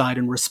Chinese side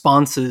in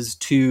responses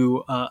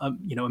to,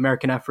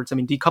 American efforts. I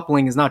mean,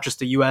 decoupling is not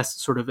just a U.S.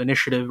 sort of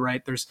initiative,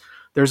 right?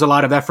 There's a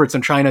lot of efforts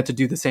in China to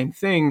do the same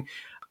thing.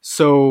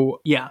 So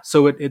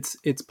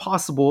it's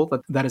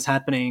possible that is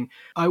happening.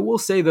 I will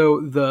say though,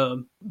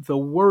 the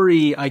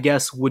worry, I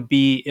guess, would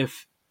be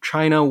if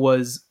China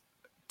was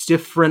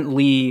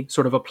differently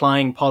sort of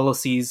applying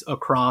policies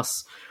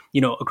across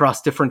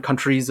different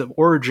countries of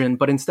origin.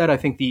 But instead, I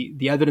think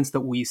the evidence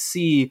that we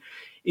see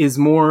is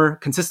more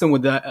consistent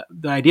with the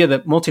idea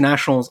that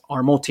multinationals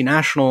are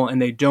multinational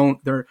and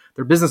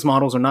their business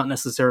models are not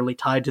necessarily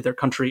tied to their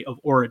country of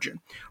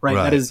origin, right?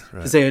 That is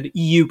to say an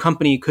EU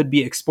company could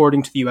be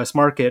exporting to the US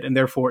market and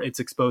therefore it's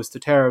exposed to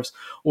tariffs,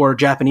 or a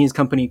Japanese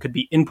company could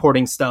be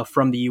importing stuff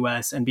from the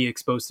US and be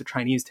exposed to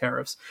Chinese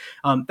tariffs.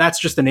 That's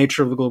just the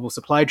nature of the global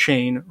supply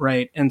chain,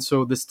 right? And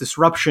so this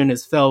disruption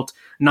is felt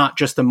not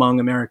just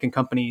among American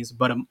companies,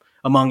 but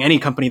among any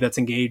company that's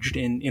engaged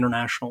in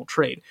international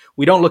trade.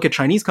 We don't look at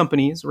Chinese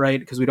companies, right,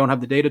 because we don't have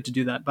the data to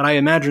do that. But I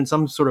imagine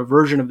some sort of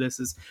version of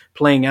this is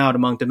playing out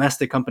among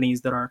domestic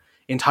companies that are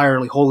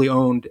entirely wholly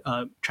owned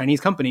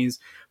Chinese companies,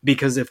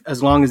 because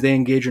as long as they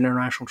engage in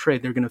international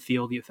trade, they're going to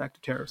feel the effect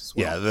of tariffs as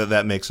well. Yeah,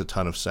 that makes a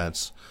ton of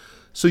sense.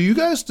 So you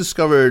guys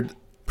discovered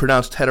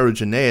pronounced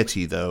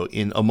heterogeneity, though,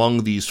 in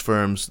among these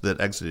firms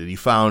that exited. You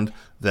found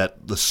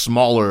that the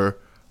smaller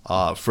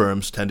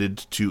firms tended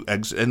to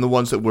exit, and the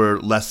ones that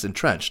were less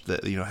entrenched,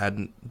 that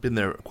hadn't been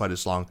there quite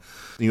as long.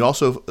 And you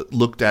also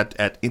looked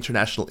at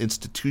international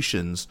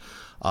institutions.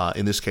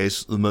 In this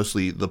case,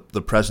 mostly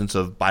the presence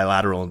of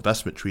bilateral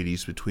investment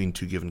treaties between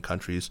two given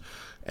countries,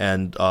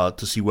 and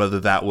to see whether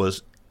that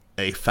was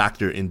a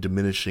factor in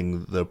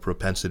diminishing the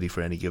propensity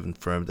for any given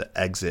firm to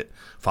exit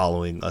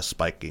following a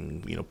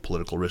spiking,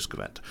 political risk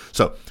event.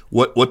 So,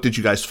 what did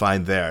you guys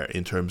find there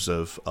in terms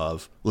of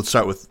let's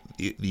start with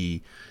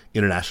the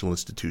international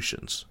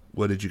institutions.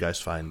 What did you guys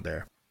find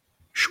there?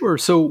 Sure.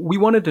 So we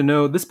wanted to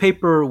know, this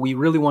paper, we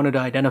really wanted to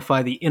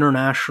identify the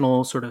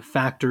international sort of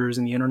factors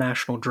and the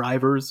international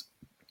drivers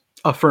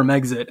of firm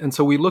exit. And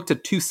so we looked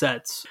at two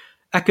sets: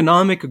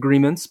 economic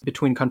agreements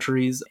between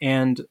countries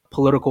and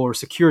political or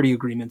security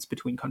agreements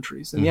between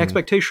countries. And the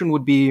expectation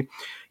would be,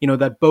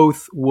 that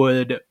both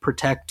would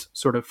protect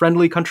sort of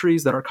friendly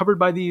countries that are covered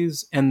by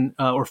these, and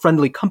or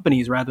friendly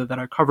companies rather, that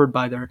are covered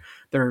by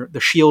the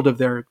shield of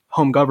their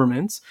home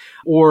governments,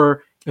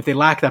 or if they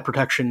lack that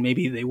protection,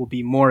 maybe they will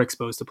be more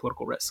exposed to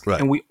political risk. Right.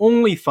 And we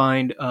only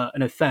find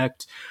an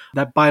effect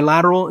that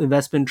bilateral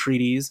investment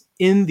treaties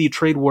in the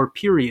trade war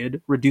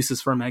period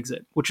reduces firm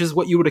exit, which is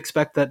what you would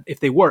expect that if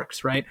they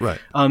worked, right? Right.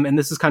 And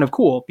this is kind of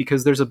cool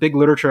because there's a big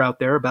literature out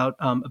there about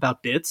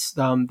BITs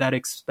that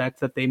expect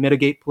that they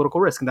mitigate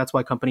political risk. And that's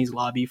why companies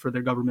lobby for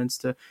their governments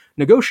to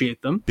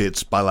negotiate them.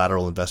 BITs,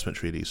 bilateral investment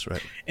treaties,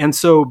 right? And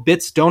so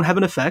BITs don't have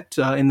an effect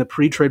in the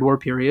pre-trade war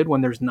period when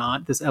there's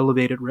not this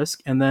elevated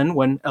risk. And then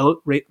when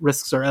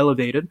risks are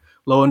elevated,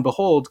 lo and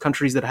behold,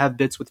 countries that have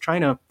BITs with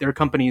China, their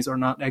companies are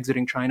not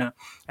exiting China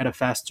at a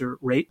faster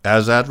rate.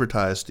 As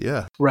advertised,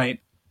 yeah. Right.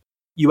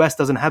 U.S.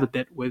 doesn't have a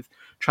BIT with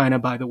China,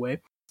 by the way.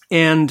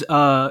 And,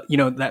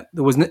 that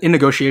there was in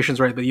negotiations,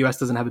 right? The U.S.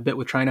 doesn't have a BIT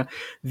with China.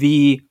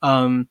 The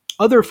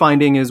other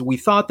finding is we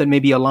thought that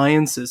maybe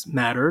alliances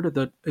mattered,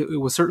 that it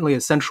was certainly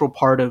a central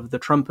part of the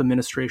Trump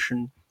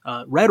administration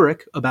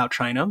rhetoric about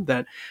China,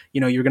 that,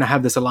 you're going to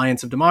have this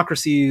alliance of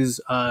democracies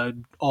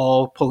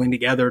all pulling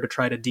together to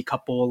try to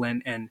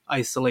decouple and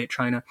isolate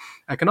China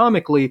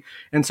economically.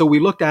 And so we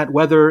looked at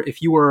whether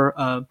if you were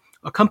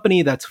a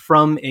company that's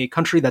from a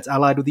country that's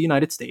allied with the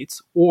United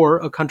States, or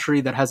a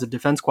country that has a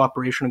defense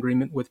cooperation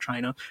agreement with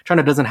China.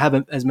 China doesn't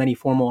have as many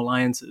formal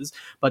alliances,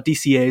 but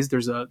DCAs,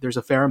 there's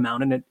a fair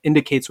amount, and it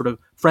indicates sort of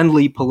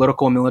friendly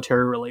political and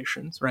military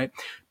relations, right?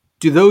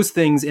 Do those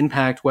things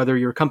impact whether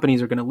your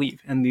companies are going to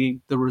leave? And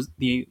the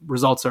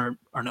results are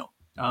no.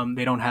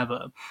 They don't have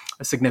a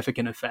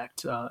significant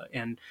effect.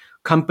 And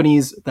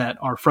companies that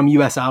are from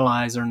U.S.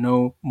 allies are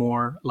no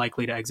more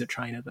likely to exit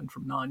China than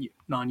from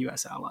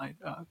non-U.S. allied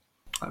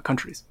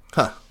countries.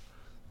 Huh.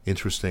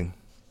 Interesting.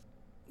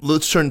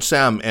 Let's turn,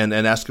 Sam, and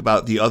ask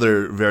about the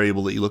other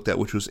variable that you looked at,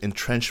 which was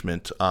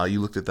entrenchment. You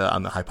looked at that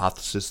on the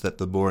hypothesis that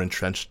the more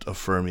entrenched a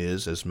firm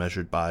is, as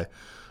measured by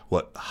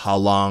how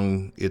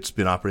long it's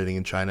been operating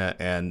in China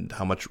and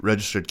how much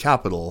registered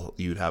capital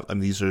you'd have. I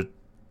mean, these are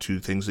two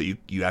things that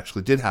you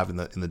actually did have in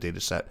the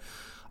data set.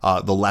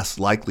 The less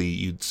likely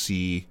you'd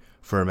see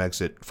firm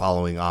exit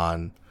following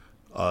on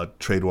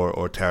trade war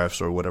or tariffs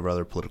or whatever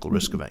other political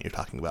risk event you're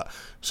talking about.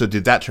 So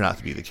did that turn out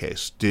to be the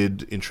case?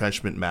 Did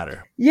entrenchment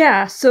matter?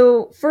 Yeah,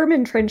 so firm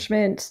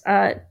entrenchment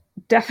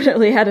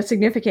definitely had a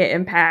significant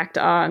impact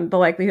on the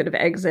likelihood of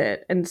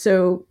exit. And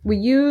so we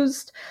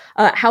used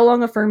how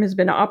long a firm has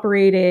been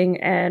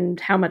operating and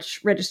how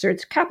much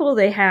registered capital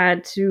they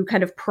had to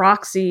kind of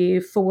proxy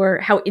for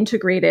how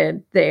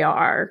integrated they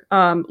are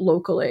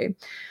locally.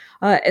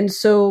 And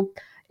so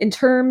in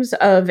terms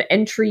of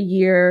entry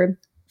year,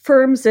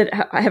 firms that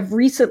have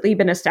recently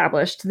been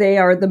established, they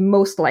are the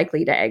most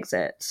likely to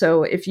exit.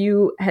 So if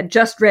you had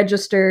just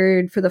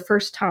registered for the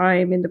first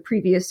time in the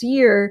previous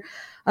year,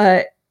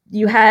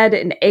 you had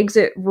an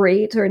exit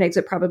rate or an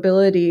exit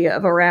probability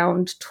of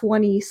around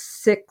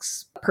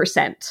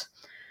 26%,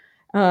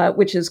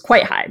 which is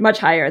quite high, much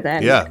higher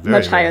than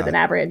than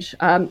average.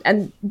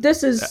 And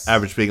this is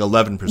average being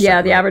 11%.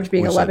 Yeah, the right? average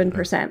being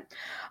 11%.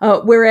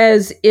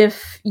 Whereas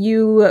if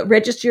you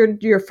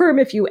registered your firm,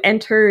 if you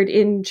entered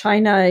in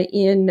China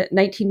in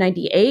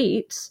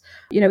 1998,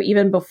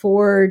 even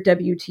before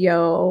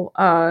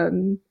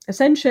WTO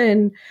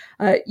ascension,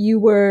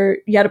 you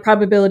had a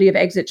probability of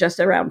exit just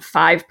around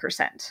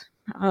 5%.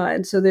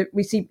 And so that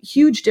we see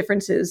huge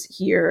differences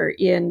here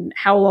in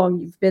how long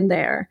you've been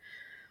there.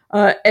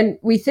 And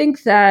we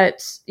think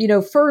that,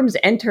 firms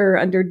enter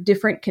under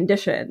different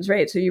conditions,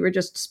 right? So you were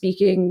just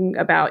speaking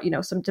about,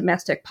 some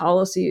domestic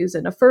policies,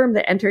 and a firm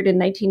that entered in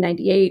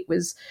 1998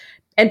 was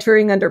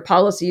entering under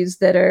policies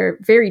that are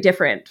very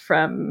different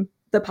from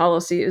the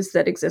policies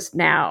that exist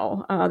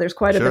now. There's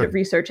quite a bit of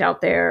research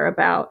out there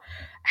about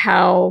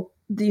how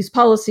these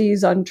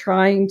policies on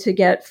trying to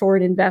get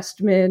foreign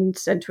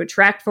investment and to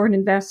attract foreign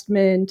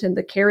investment and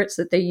the carrots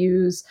that they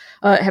use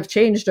have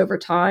changed over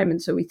time.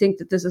 And so we think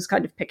that this is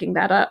kind of picking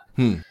that up.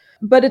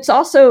 But it's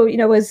also,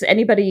 as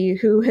anybody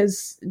who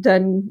has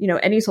done,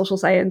 any social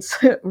science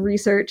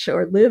research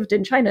or lived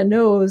in China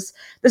knows,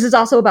 this is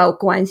also about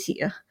关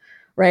系,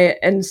 right?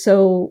 And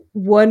so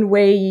one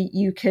way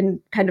you can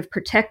kind of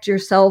protect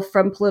yourself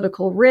from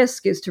political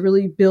risk is to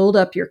really build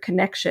up your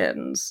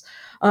connections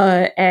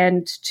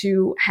and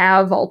to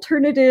have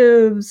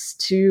alternatives,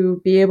 to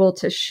be able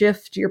to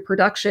shift your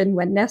production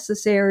when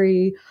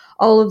necessary,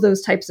 all of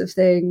those types of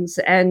things.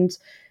 And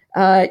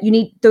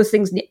those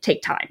things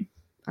take time.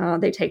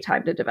 They take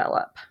time to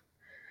develop.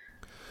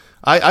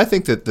 I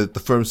think that the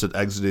firms that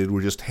exited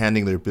were just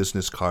handing their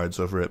business cards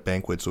over at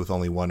banquets with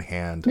only one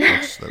hand.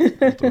 That's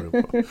the real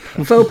point.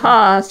 Faux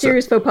pas,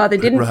 serious faux pas. They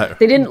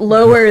didn't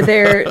lower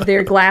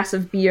their glass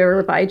of beer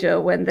or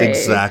baijiu when they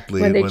cheers.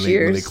 When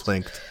they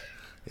clinked.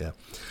 Yeah.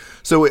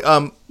 So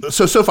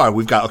so far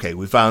we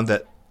found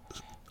that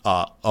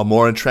a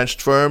more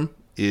entrenched firm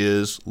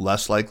is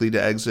less likely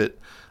to exit.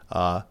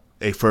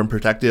 A firm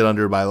protected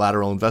under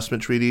bilateral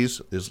investment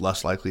treaties is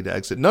less likely to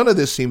exit. None of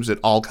this seems at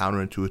all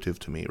counterintuitive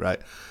to me,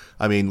 right?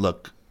 I mean,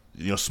 look,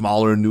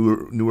 smaller,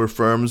 newer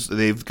firms,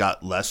 they've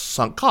got less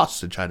sunk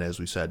costs in China,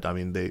 as we said. I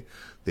mean,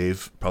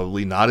 they've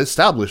probably not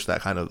established that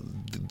kind of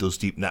those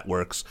deep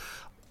networks.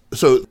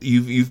 So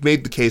you've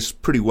made the case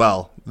pretty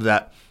well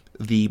that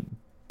the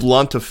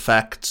blunt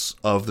effects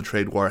of the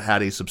trade war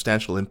had a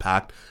substantial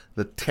impact.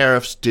 The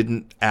tariffs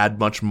didn't add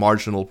much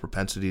marginal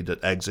propensity to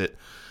exit.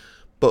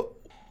 But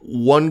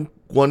one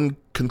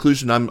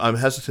conclusion I'm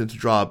hesitant to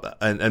draw,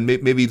 and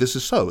maybe this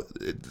is so.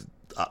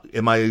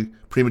 Am I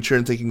premature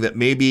in thinking that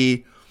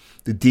maybe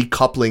the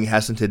decoupling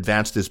hasn't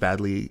advanced as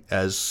badly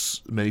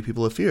as many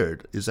people have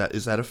feared? Is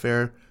that a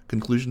fair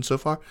conclusion so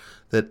far?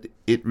 That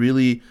it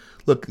really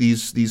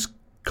these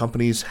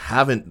companies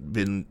haven't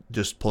been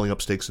just pulling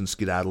up stakes and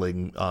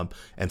skedaddling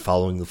and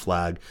following the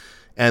flag,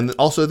 and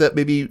also that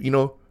maybe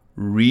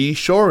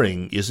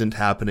reshoring isn't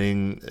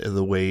happening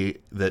the way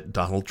that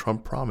Donald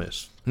Trump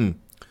promised.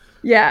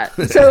 Yeah.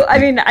 So, I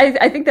mean,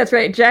 I think that's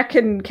right. Jack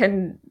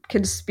can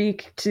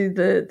speak to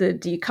the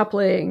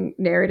decoupling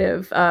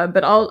narrative,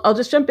 but I'll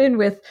just jump in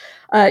with,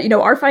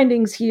 our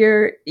findings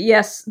here.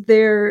 Yes,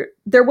 they're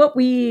what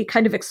we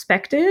kind of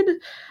expected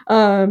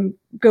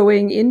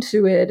going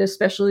into it,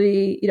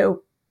 especially,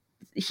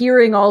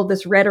 hearing all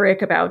this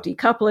rhetoric about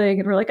decoupling,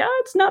 and we're like,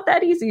 it's not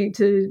that easy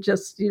to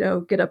just,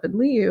 get up and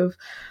leave.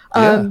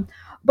 Yeah.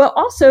 But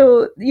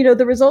also,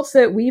 the results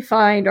that we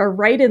find are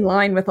right in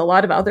line with a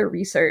lot of other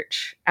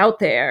research out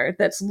there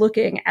that's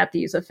looking at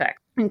these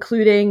effects,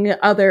 including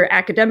other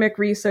academic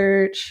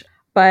research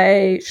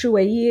by Shu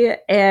Wei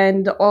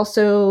and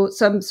also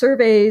some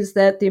surveys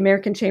that the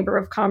American Chamber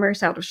of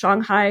Commerce out of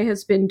Shanghai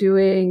has been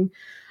doing.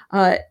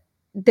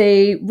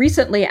 They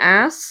recently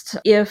asked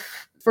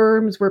if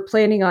firms were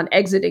planning on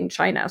exiting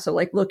China. So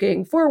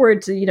looking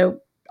forward to,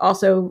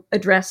 also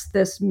address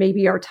this,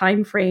 maybe our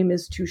time frame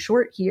is too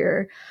short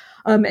here.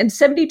 And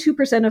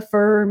 72% of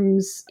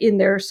firms in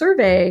their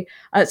survey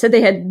said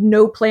they had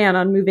no plan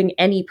on moving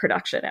any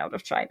production out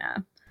of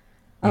China.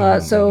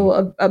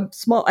 So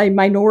a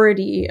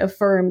minority of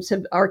firms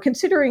are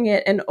considering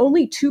it, and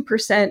only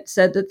 2%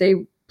 said that they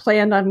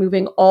planned on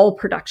moving all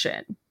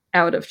production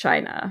out of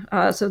China.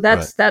 So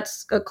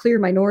that's a clear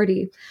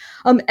minority.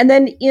 And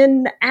then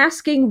in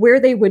asking where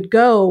they would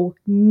go,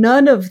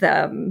 none of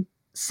them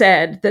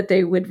said that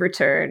they would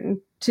return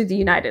to the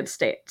United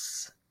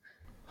States.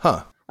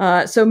 Huh.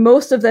 So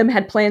most of them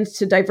had plans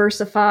to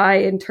diversify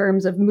in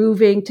terms of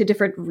moving to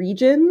different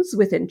regions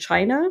within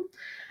China,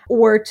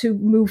 or to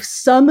move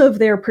some of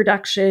their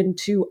production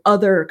to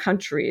other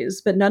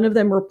countries, but none of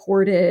them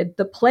reported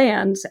the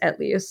plans, at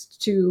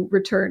least, to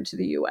return to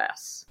the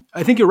US.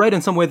 I think you're right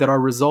in some way that our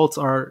results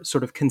are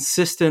sort of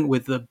consistent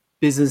with the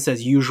business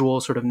as usual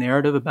sort of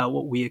narrative about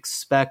what we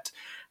expect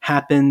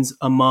happens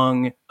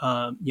among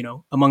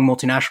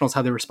multinationals,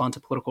 how they respond to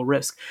political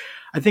risk.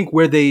 I think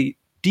where they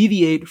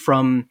deviate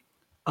from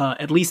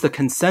at least the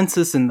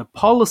consensus and the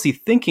policy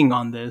thinking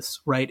on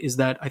this, right, is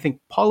that I think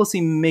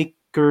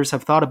policymakers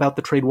have thought about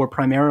the trade war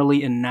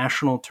primarily in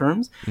national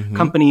terms. Mm-hmm.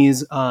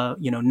 Companies,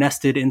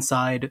 nested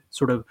inside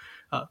sort of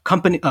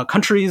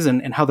countries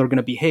and how they're going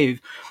to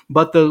behave.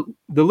 But the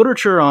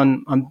literature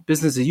on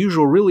business as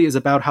usual really is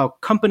about how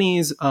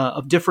companies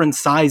of different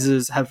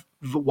sizes have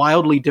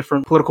wildly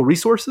different political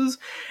resources,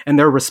 and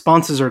their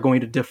responses are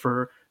going to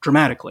differ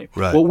dramatically.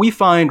 Right. What we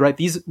find, right,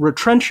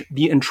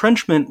 the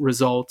entrenchment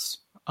results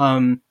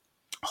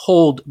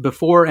hold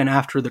before and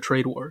after the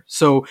trade war.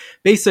 So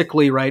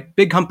basically, right,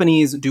 big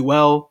companies do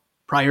well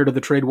prior to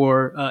the trade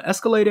war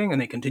escalating, and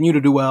they continue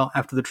to do well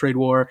after the trade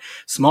war.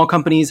 Small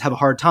companies have a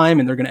hard time,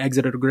 and they're going to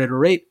exit at a greater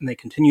rate, and they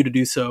continue to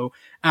do so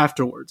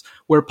afterwards.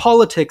 Where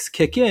politics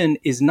kick in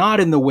is not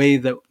in the way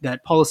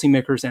that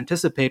policymakers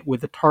anticipate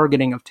with the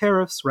targeting of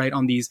tariffs, right,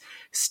 on these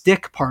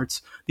stick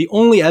parts. The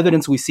only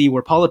evidence we see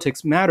where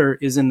politics matter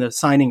is in the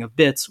signing of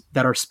BITs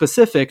that are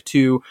specific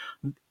to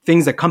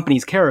things that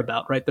companies care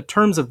about, right? The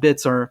terms of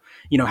BITs are,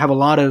 have a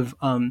lot of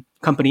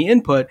company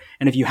input.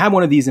 And if you have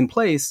one of these in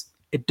place,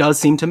 it does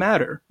seem to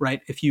matter,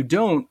 right? If you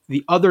don't,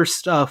 the other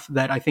stuff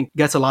that I think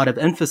gets a lot of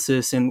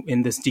emphasis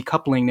in this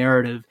decoupling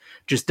narrative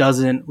just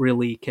doesn't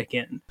really kick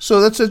in. So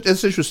that's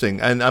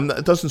interesting, and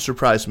it doesn't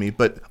surprise me.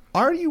 But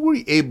were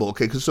you able?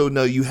 Okay, because so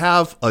now you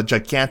have a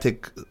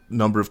gigantic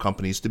number of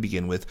companies to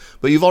begin with,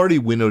 but you've already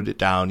winnowed it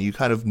down. You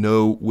kind of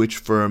know which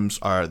firms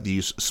are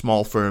these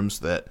small firms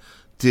that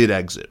did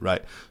exit,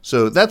 right?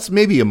 So that's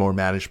maybe a more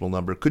manageable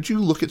number. Could you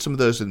look at some of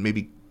those and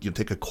maybe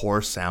take a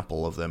core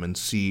sample of them and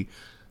see,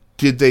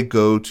 did they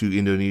go to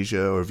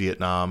Indonesia or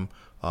Vietnam?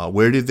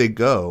 Where did they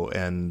go?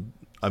 And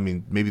I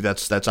mean, maybe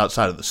that's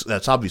outside of this.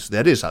 That's obviously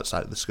that is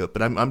outside of the scope.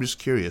 But I'm just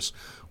curious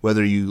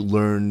whether you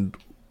learned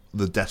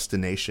the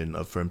destination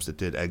of firms that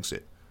did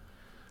exit,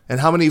 and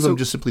how many of them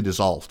just simply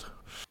dissolved.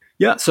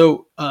 Yeah,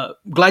 so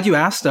glad you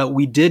asked.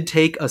 We did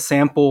take a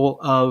sample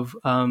of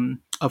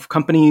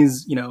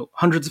companies,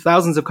 hundreds of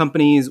thousands of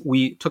companies.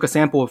 We took a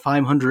sample of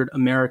 500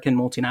 American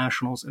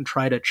multinationals and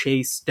tried to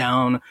chase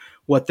down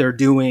what they're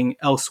doing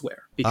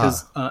elsewhere.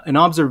 Because an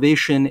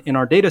observation in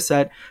our data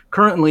set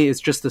currently is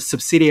just a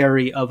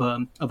subsidiary of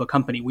a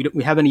company.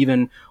 We haven't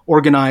even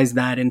organized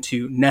that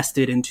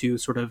nested into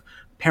sort of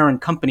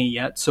parent company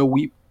yet. So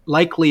we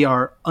likely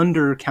are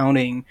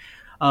undercounting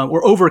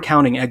or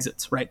overcounting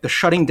exits, right? The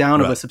shutting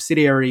down of a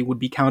subsidiary would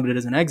be counted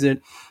as an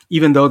exit,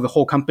 even though the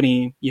whole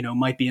company,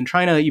 might be in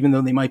China, even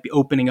though they might be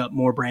opening up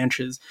more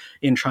branches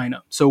in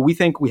China. So we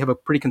think we have a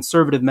pretty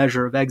conservative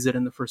measure of exit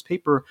in the first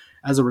paper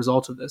as a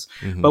result of this.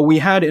 Mm-hmm. But we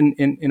had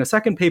in a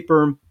second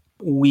paper,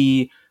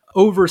 we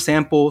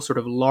oversample sort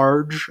of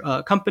large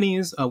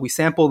companies. We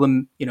sample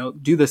them,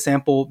 do the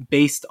sample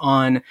based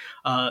on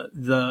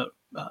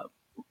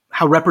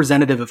how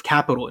representative of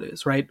capital it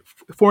is, right?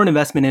 Foreign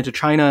investment into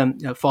China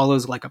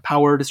follows like a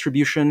power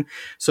distribution.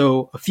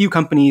 So a few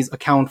companies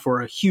account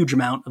for a huge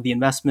amount of the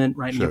investment,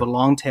 right? Sure. And you have a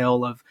long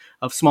tail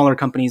of smaller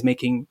companies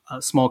making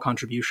small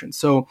contributions.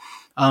 So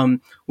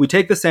we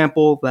take the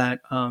sample that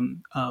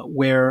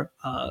where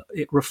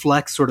it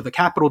reflects sort of the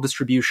capital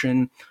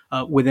distribution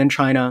within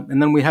China.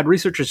 And then we had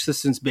research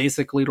assistants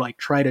basically like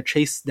try to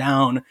chase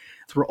down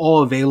through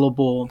all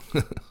available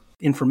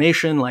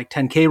information like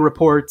 10K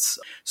reports,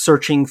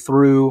 searching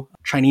through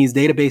Chinese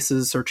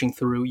databases, searching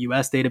through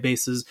US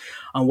databases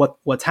on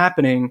what's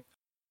happening.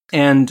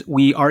 And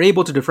we are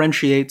able to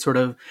differentiate sort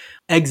of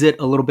exit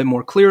a little bit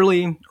more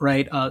clearly,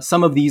 right?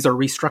 Some of these are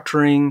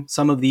restructuring,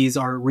 some of these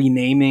are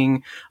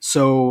renaming.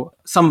 So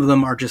some of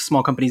them are just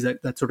small companies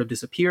that sort of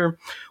disappear.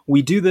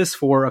 We do this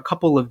for a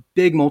couple of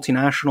big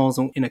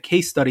multinationals in a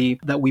case study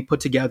that we put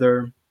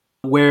together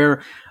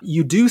where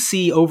you do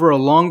see over a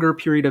longer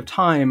period of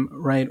time,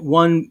 right?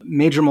 One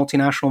major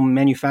multinational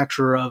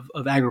manufacturer of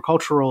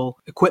agricultural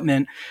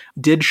equipment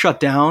did shut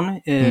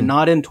down,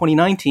 not in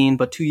 2019,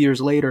 but 2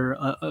 years later,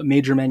 a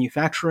major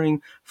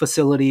manufacturing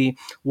facility,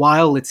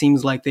 while it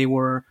seems like they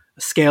were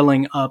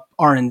scaling up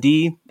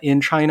R&D in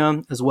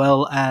China, as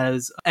well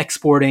as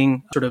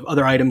exporting sort of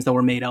other items that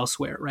were made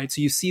elsewhere, right?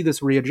 So you see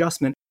this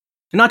readjustment.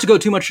 And not to go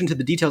too much into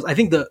the details, I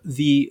think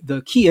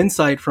the key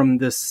insight from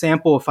this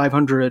sample of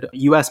 500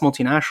 US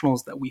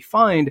multinationals that we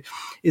find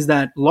is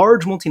that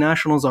large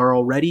multinationals are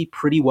already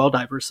pretty well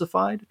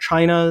diversified.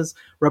 China's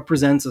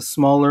represents a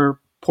smaller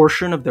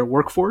portion of their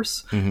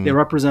workforce. Mm-hmm. They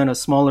represent a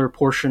smaller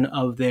portion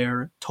of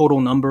their total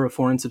number of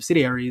foreign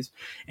subsidiaries.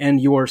 And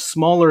your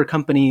smaller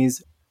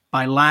companies,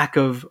 by lack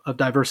of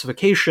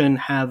diversification,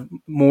 have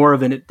more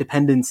of a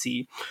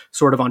dependency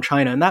sort of on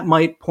China. And that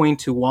might point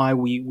to why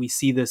we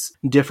see this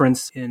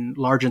difference in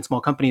large and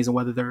small companies and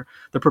whether they're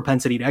the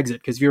propensity to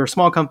exit. Because if you're a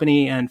small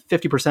company and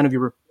 50% of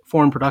your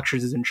foreign production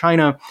is in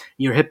China,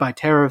 you're hit by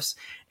tariffs.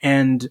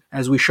 And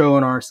as we show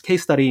in our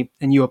case study,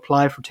 and you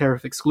apply for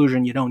tariff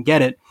exclusion, you don't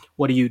get it.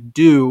 What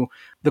do?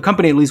 The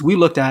company, at least we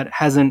looked at,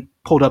 hasn't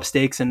pulled up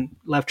stakes and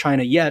left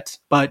China yet,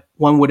 but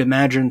one would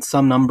imagine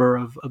some number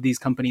of these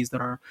companies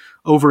that are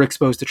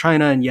overexposed to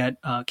China and yet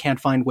can't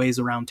find ways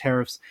around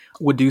tariffs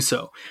would do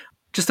so.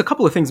 Just a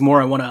couple of things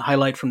more I want to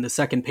highlight from the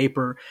second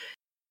paper.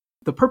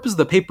 The purpose of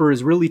the paper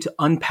is really to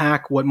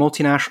unpack what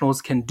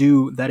multinationals can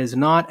do that is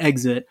not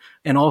exit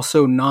and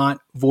also not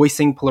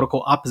voicing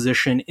political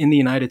opposition in the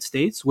United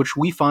States, which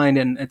we find,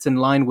 and it's in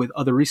line with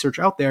other research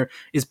out there,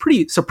 is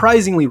pretty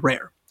surprisingly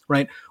rare.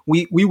 Right?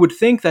 We would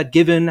think that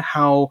given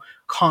how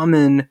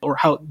common or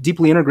how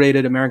deeply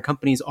integrated American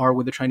companies are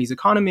with the Chinese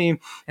economy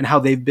and how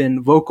they've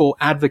been vocal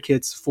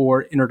advocates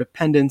for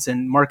interdependence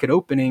and market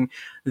opening,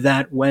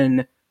 that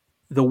when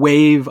the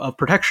wave of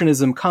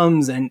protectionism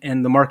comes and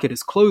the market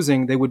is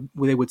closing, they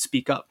would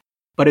speak up.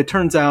 But it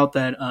turns out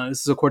that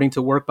this is according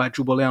to work by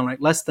Zhu Liang, right?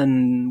 Less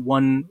than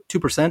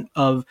 2%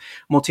 of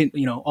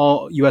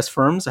all U.S.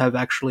 firms have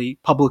actually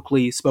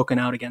publicly spoken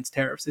out against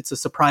tariffs. It's a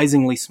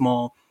surprisingly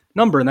small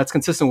number, and that's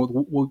consistent with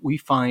what we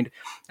find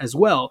as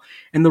well.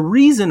 And the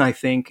reason, I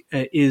think,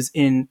 is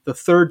in the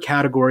third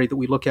category that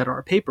we look at in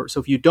our paper. So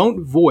if you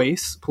don't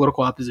voice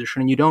political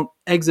opposition and you don't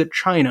exit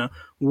China,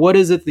 what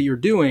is it that you're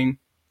doing?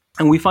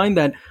 And we find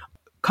that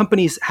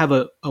companies have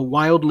a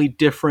wildly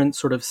different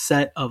sort of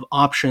set of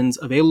options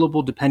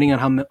available depending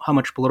on how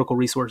much political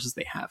resources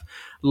they have.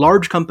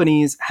 Large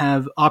companies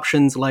have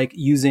options like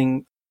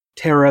using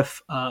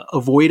tariff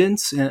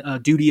avoidance,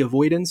 duty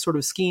avoidance sort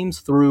of schemes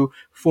through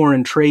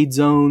foreign trade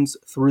zones,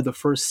 through the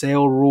first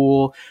sale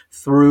rule,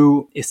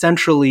 through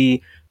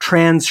essentially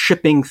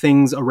transshipping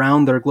things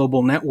around their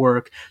global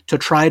network to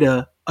try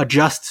to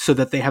adjust so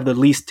that they have the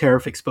least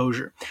tariff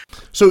exposure.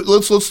 So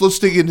let's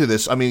dig into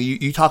this. I mean,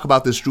 you talk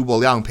about this Zhu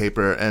Liang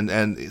paper,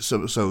 and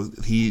so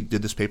he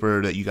did this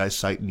paper that you guys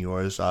cite in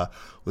yours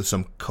with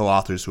some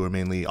co-authors who are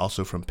mainly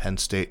also from Penn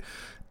State.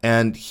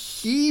 And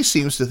he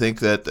seems to think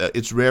that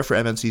it's rare for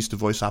MNCs to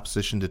voice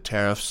opposition to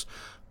tariffs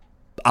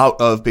out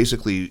of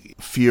basically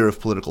fear of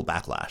political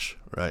backlash,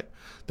 right?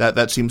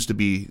 That seems to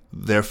be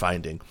their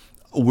finding.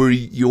 Were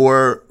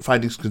your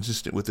findings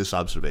consistent with this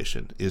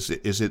observation? Is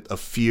it a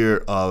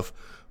fear of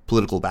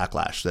political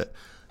backlash that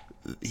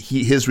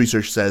his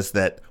research says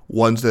that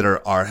ones that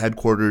are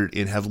headquartered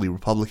in heavily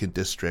Republican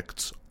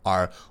districts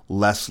are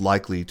less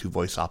likely to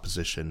voice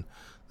opposition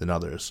than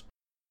others?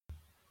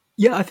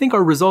 Yeah, I think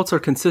our results are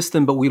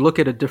consistent, but we look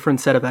at a different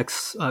set of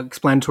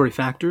explanatory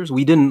factors.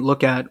 We didn't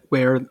look at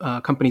where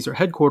companies are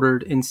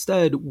headquartered.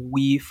 Instead,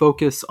 we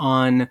focus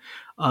on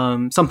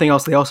something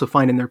else they also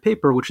find in their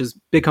paper, which is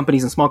big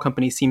companies and small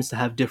companies seems to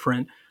have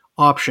different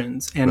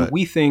options. And Right.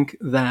 we think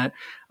that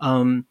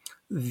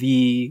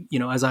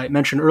as I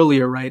mentioned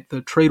earlier, right,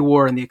 the trade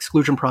war and the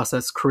exclusion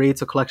process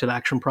creates a collective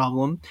action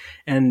problem.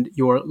 And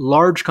your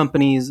large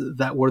companies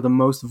that were the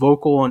most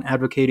vocal in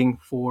advocating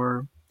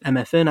for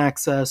MFN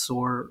access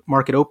or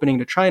market opening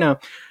to China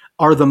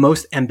are the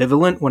most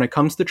ambivalent when it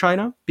comes to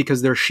China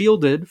because they're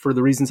shielded for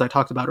the reasons I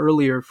talked about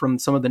earlier from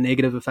some of the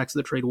negative effects of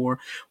the trade war.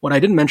 What I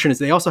didn't mention is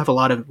they also have a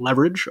lot of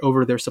leverage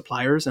over their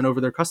suppliers and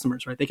over their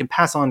customers, right? They can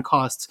pass on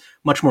costs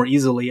much more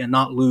easily and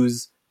not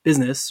lose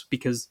business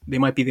because they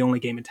might be the only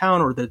game in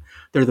town or that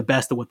they're the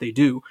best at what they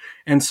do.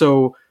 And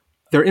so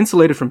they're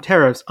insulated from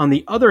tariffs. On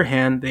the other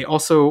hand, they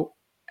also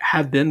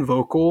have been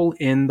vocal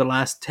in the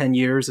last 10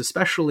 years,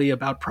 especially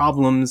about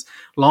problems,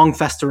 long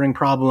festering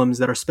problems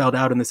that are spelled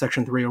out in the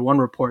Section 301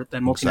 report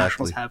that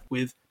multinationals Exactly. have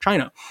with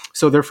China.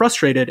 So they're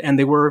frustrated. And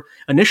they were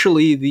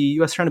initially, the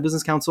U.S.-China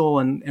Business Council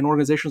and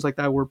organizations like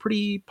that were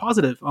pretty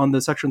positive on the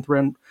Section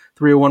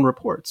 301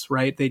 reports,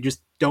 right? They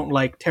just don't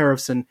like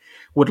tariffs and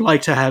would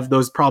like to have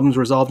those problems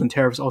resolved and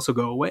tariffs also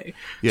go away.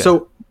 Yeah.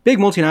 So big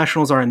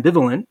multinationals are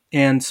ambivalent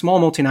and small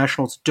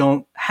multinationals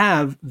don't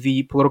have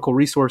the political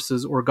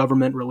resources or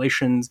government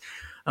relations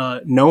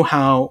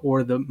know-how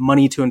or the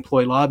money to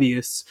employ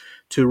lobbyists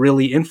to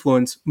really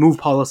move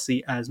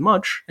policy as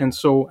much. And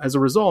so as a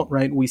result,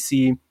 right, we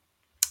see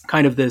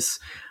kind of this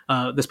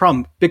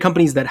problem. Big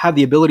companies that have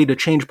the ability to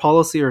change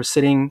policy are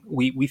sitting,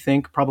 we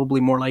think, probably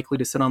more likely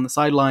to sit on the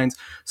sidelines.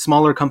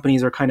 Smaller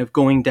companies are kind of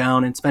going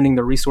down and spending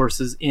their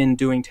resources in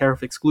doing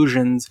tariff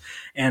exclusions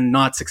and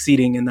not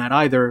succeeding in that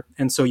either.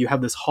 And so you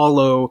have this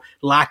hollow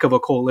lack of a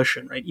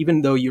coalition, right?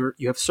 Even though you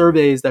have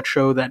surveys that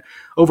show that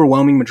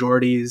overwhelming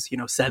majorities,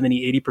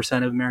 70,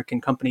 80% of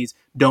American companies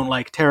don't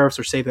like tariffs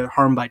or say they're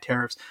harmed by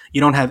tariffs,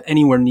 you don't have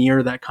anywhere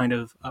near that kind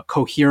of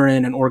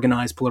coherent and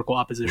organized political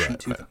opposition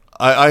to them.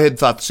 I had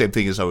thought the same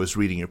thing as I was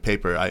reading your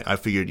paper. I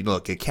figured,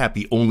 look, it can't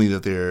be only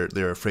that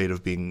they're afraid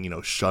of being,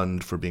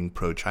 shunned for being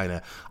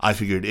pro-China. I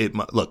figured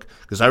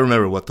because I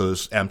remember what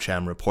those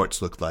AmCham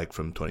reports looked like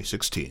from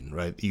 2016,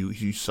 right?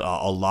 You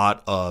saw a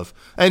lot of,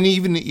 and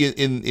even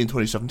in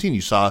 2017,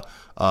 you saw,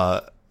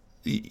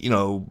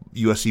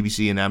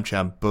 USCBC and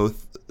AmCham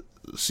both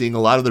seeing a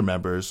lot of their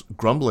members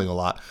grumbling a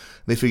lot.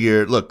 They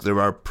figure, look, there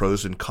are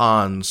pros and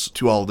cons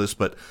to all of this,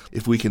 but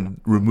if we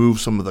can remove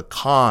some of the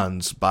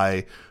cons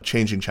by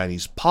changing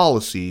Chinese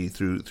policy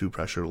through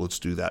pressure, let's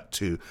do that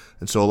too.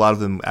 And so a lot of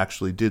them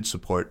actually did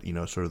support,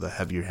 sort of the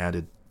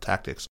heavier-handed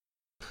tactics.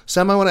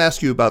 Sam, I want to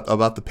ask you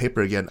about the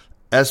paper again.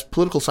 As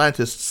political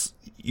scientists,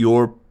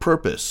 your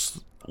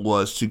purpose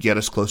was to get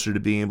us closer to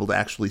being able to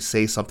actually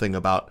say something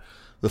about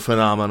the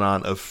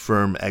phenomenon of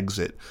firm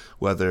exit,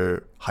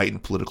 whether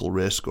heightened political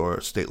risk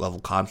or state-level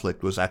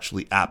conflict was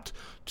actually apt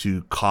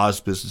to cause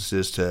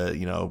businesses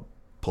to,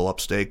 pull up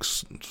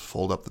stakes,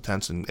 fold up the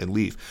tents, and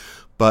leave.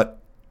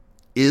 But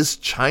is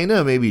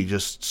China maybe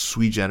just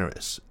sui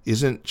generis?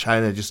 Isn't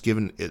China, just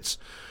given its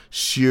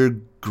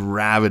sheer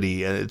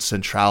gravity and its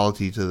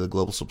centrality to the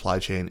global supply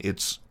chain,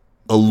 its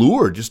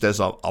allure just as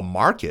a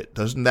market,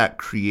 doesn't that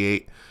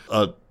create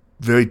a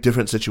very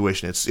different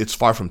situation? It's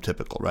far from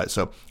typical, right?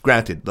 So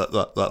granted,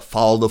 the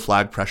follow the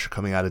flag pressure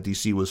coming out of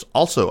DC was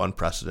also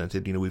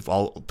unprecedented. We've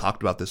all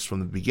talked about this from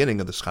the beginning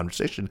of this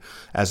conversation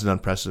as an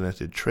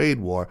unprecedented trade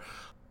war,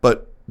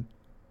 but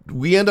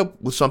we end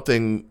up with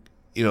something,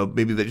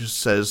 maybe that just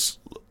says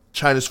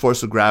China's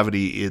force of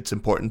gravity, its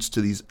importance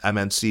to these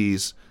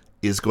MNCs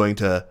is going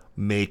to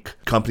make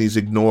companies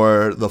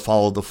ignore the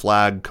follow the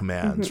flag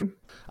commands. Mm-hmm.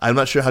 I'm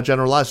not sure how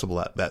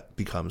generalizable that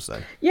becomes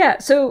then. Yeah,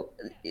 so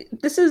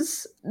this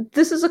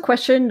is a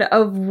question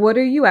of what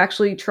are you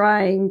actually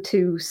trying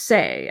to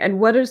say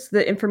and what is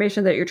the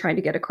information that you're trying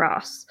to get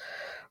across,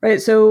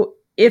 right? So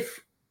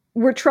if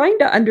we're trying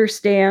to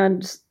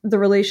understand the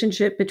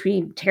relationship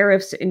between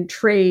tariffs and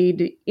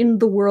trade in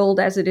the world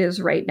as it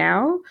is right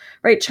now,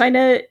 right?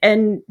 China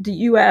and the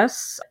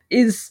US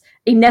is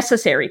a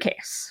necessary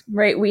case,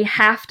 right? We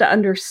have to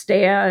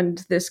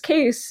understand this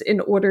case in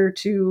order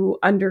to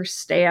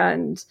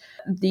understand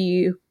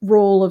the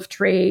role of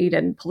trade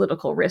and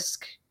political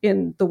risk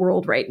in the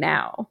world right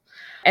now.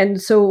 And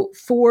so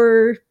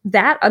for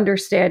that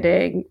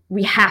understanding,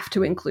 we have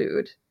to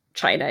include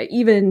China,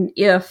 even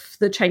if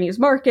the Chinese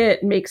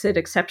market makes it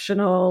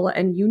exceptional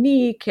and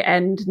unique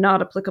and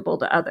not applicable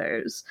to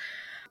others.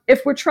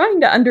 If we're trying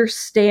to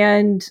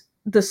understand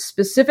the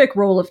specific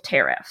role of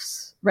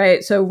tariffs,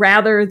 right? So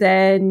rather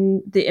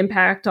than the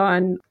impact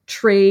on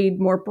trade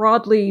more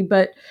broadly,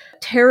 but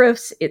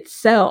tariffs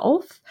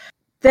itself,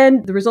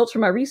 then the results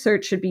from our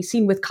research should be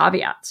seen with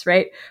caveats,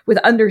 right? With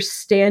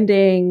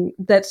understanding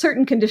that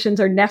certain conditions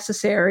are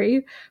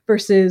necessary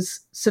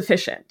versus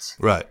sufficient.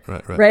 Right.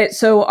 Right.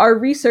 So our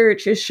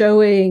research is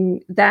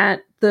showing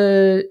that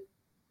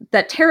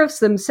that tariffs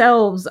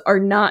themselves are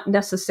not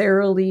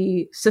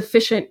necessarily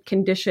sufficient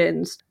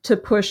conditions to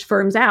push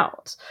firms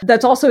out.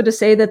 That's also to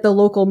say that the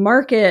local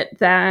market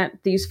that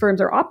these firms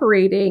are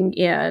operating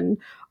in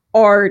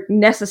are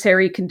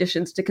necessary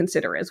conditions to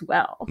consider as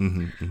well.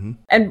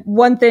 And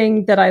one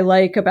thing that I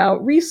like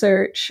about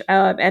research,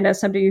 and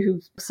as somebody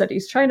who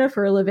studies China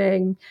for a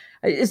living,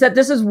 is that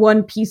this is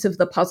one piece of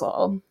the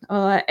puzzle.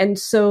 And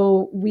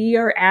so we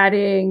are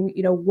adding,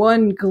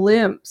 one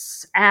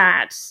glimpse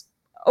at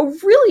a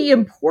really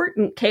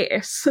important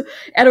case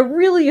at a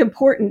really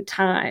important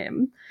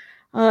time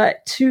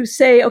to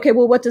say, okay,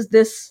 well, what does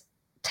this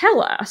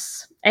tell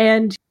us?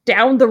 And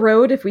down the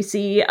road, if we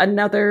see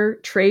another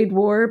trade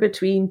war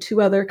between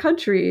two other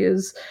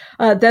countries,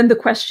 then the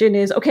question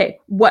is, okay,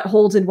 what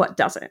holds and what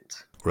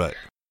doesn't? Right.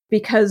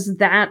 Because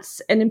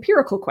that's an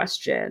empirical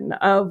question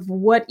of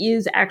what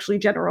is actually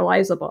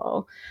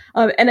generalizable.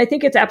 And I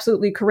think it's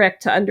absolutely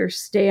correct to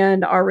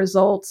understand our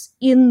results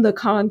in the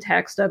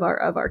context of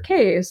our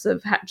case,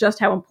 of just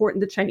how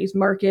important the Chinese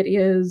market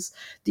is,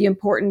 the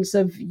importance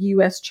of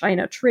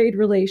US-China trade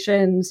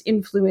relations,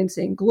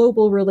 influencing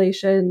global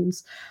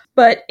relations.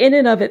 But in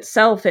and of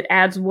itself, it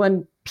adds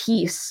one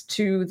piece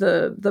to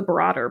the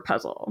broader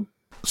puzzle.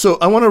 So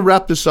I want to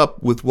wrap this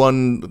up with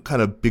one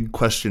kind of big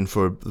question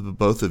for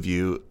both of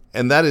you.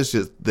 And that is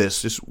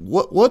just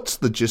what's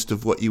the gist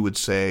of what you would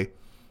say,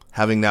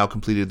 having now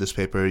completed this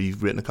paper?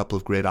 You've written a couple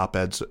of great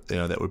op-eds,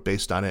 that were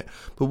based on it.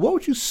 But what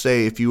would you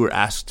say if you were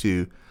asked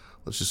to,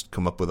 let's just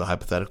come up with a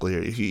hypothetical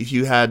here. If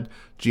you had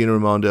Gina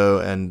Raimondo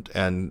and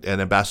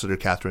Ambassador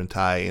Catherine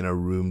Tai in a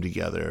room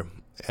together,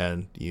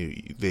 and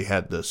they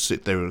had to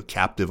sit there with a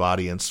captive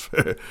audience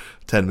for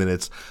 10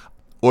 minutes,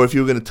 or if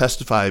you were going to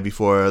testify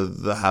before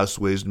the House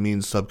Ways and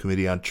Means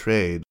Subcommittee on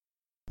Trade,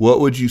 what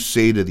would you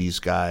say to these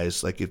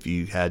guys, like if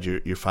you had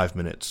your 5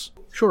 minutes?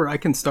 Sure, I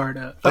can start.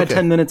 If I had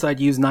 10 minutes, I'd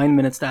use 9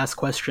 minutes to ask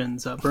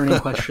questions, burning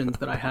questions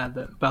that I had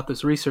about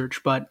this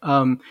research. But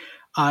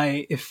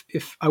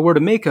if I were to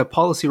make a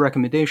policy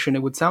recommendation,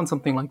 it would sound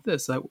something like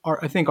this.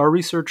 I think our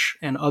research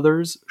and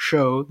others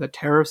show that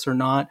tariffs are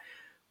not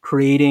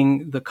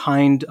creating the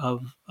kind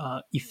of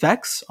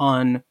effects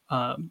on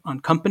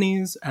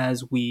companies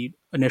as we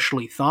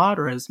initially thought,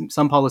 or as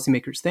some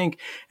policymakers think,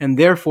 and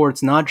therefore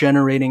it's not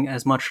generating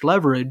as much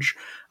leverage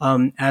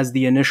as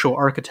the initial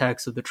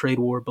architects of the trade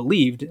war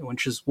believed,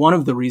 which is one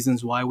of the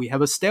reasons why we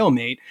have a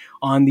stalemate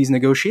on these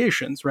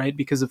negotiations, right?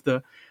 Because of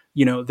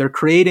they're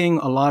creating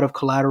a lot of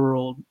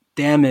collateral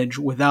damage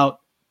without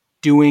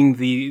doing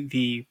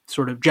the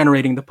sort of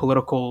generating the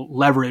political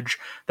leverage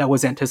that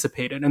was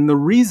anticipated. And the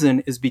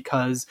reason is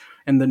because,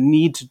 and the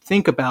need to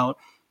think about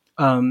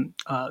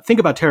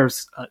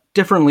tariffs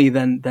differently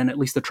than at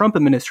least the Trump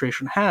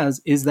administration has,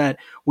 is that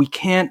we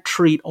can't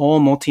treat all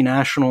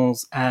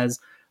multinationals as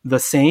the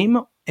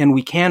same, and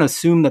we can't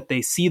assume that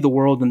they see the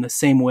world in the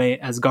same way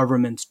as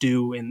governments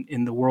do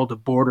in the world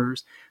of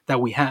borders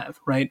that we have,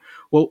 right?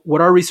 Well, what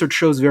our research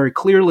shows very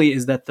clearly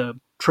is that the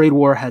trade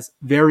war has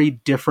very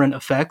different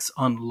effects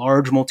on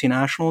large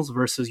multinationals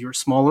versus your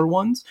smaller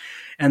ones,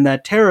 and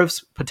that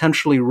tariffs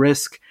potentially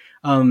risk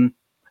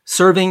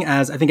serving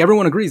as, I think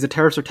everyone agrees that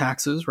tariffs are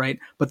taxes, right?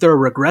 But they're a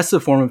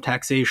regressive form of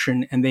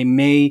taxation, and they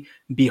may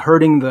be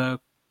hurting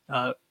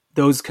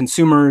those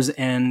consumers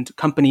and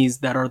companies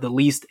that are the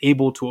least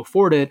able to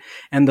afford it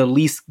and the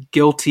least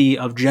guilty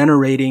of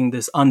generating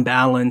this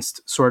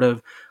unbalanced sort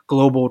of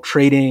global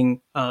trading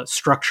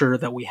structure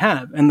that we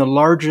have. And the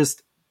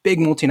largest big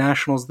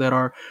multinationals that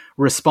are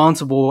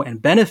responsible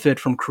and benefit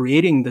from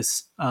creating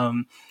this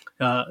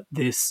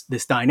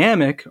this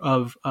dynamic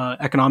of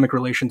economic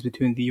relations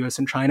between the U.S.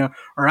 and China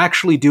are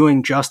actually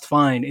doing just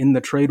fine in the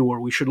trade war.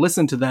 We should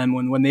listen to them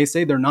when they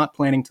say they're not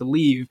planning to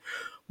leave.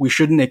 We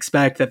shouldn't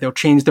expect that they'll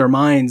change their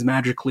minds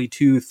magically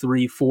 2,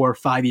 3, 4,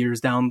 5 years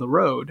down the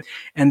road.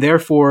 And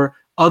therefore,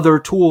 other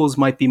tools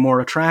might be more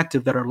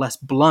attractive that are less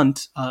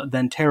blunt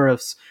than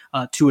tariffs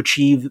to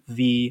achieve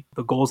the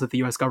goals that the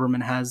U.S.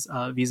 government has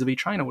vis-a-vis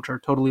China, which are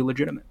totally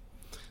legitimate.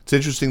 It's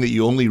interesting that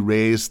you only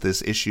raised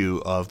this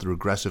issue of the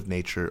regressive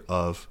nature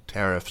of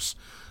tariffs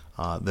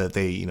that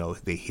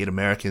they hit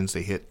Americans,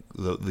 they hit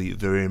the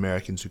very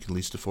Americans who can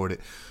least afford it.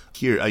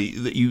 Here,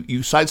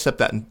 you sidestepped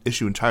that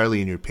issue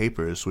entirely in your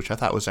papers, which I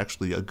thought was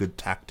actually a good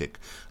tactic.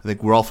 I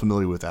think we're all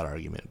familiar with that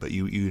argument, but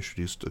you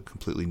introduced a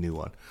completely new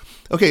one.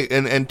 Okay,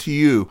 and to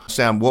you,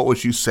 Sam, what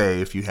would you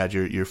say if you had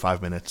your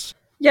 5 minutes?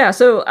 Yeah,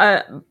 so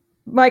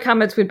my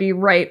comments would be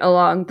right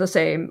along the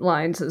same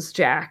lines as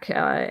Jack,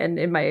 and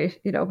in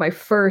my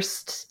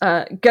first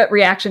gut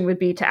reaction would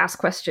be to ask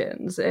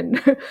questions,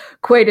 and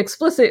quite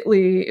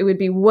explicitly it would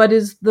be what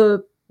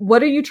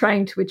are you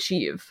trying to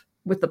achieve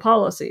with the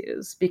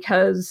policies?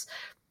 Because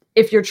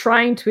if you're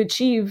trying to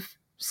achieve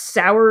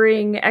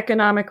souring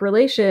economic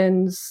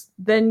relations,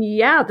 then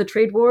yeah, the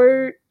trade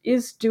war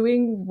is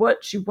doing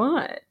what you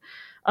want.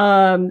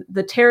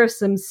 The tariffs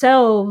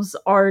themselves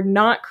are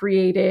not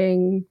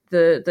creating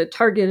the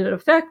targeted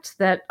effect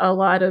that a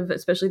lot of,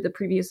 especially the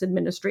previous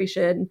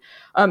administration,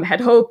 had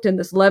hoped, and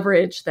this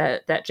leverage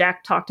that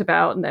Jack talked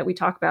about and that we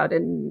talk about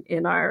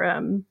in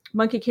our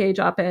Monkey Cage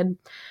op-ed.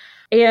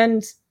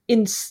 And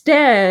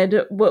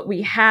instead, what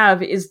we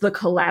have is the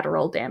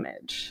collateral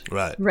damage.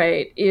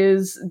 Right.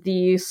 Is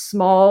the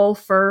small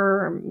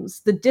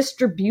firms, the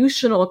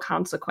distributional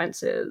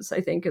consequences, I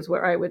think, is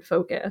where I would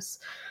focus.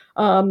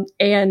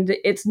 And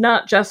it's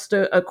not just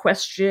a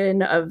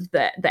question of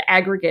the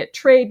aggregate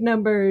trade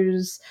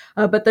numbers,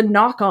 but the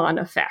knock-on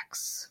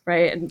effects,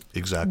 right? And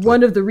exactly.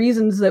 One of the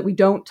reasons that we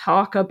don't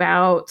talk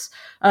about,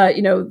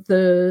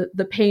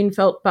 the pain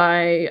felt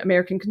by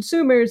American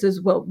consumers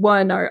is, well,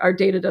 one, our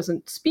data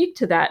doesn't speak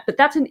to that, but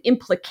that's an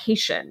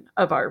implication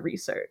of our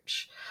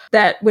research.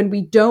 That when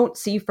we don't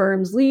see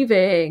firms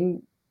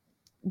leaving,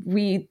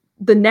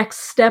 the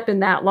next step in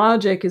that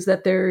logic is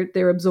that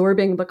they're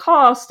absorbing the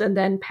cost and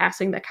then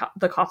passing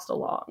the cost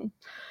along.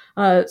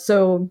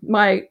 So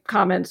my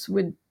comments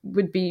would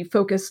be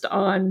focused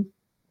on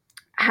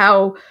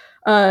how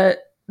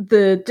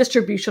the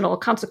distributional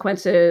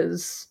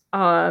consequences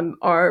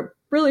are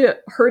really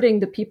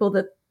hurting the people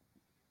that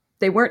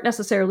they weren't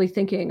necessarily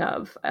thinking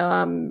of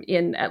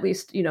in at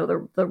least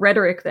the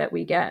rhetoric that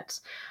we get.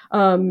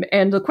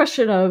 And the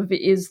question of,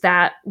 is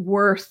that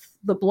worth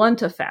the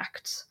blunt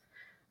effect?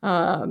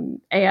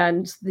 And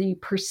the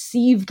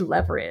perceived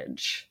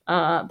leverage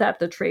that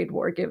the trade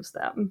war gives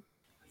them.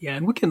 Yeah,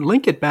 and we can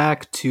link it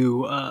back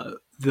to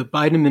the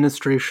Biden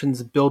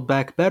administration's Build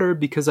Back Better,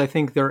 because I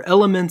think there are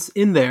elements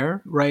in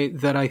there, right,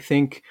 that I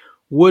think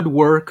would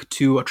work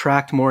to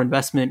attract more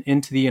investment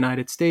into the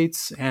United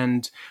States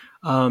and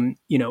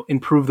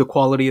improve the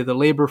quality of the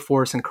labor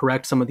force and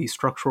correct some of these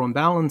structural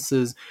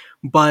imbalances.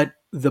 But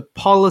the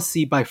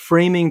policy, by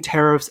framing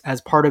tariffs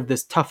as part of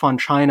this tough on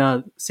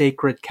China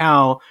sacred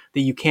cow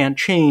that you can't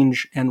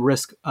change and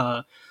risk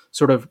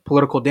sort of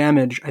political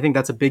damage, I think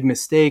that's a big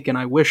mistake. And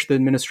I wish the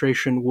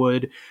administration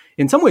would,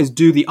 in some ways,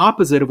 do the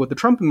opposite of what the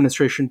Trump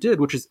administration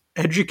did, which is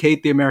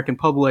educate the American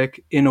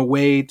public in a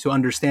way to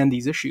understand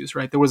these issues,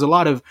 right? There was a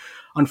lot of,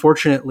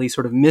 unfortunately,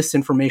 sort of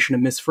misinformation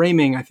and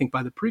misframing, I think,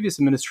 by the previous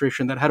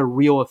administration that had a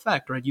real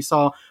effect, right? You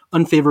saw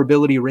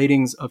unfavorability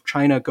ratings of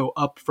China go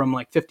up from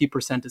like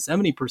 50% to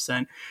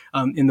 70%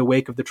 in the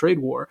wake of the trade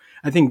war.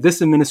 I think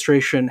this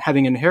administration,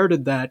 having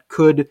inherited that,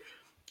 could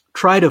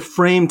try to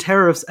frame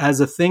tariffs as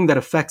a thing that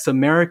affects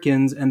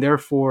Americans, and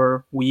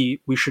therefore we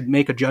should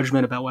make a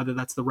judgment about whether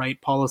that's the right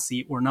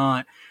policy or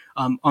not.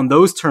 On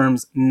those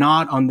terms,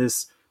 not on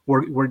this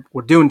we're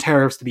doing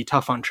tariffs to be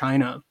tough on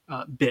China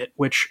bit,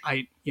 which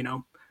I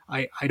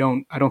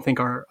don't think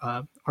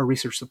our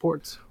research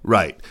supports.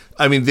 Right.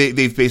 I mean,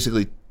 they've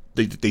basically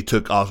they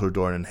took Otto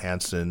Dorn and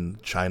Hansen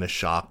China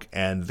shock,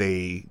 and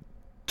they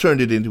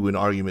turned it into an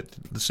argument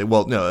to say,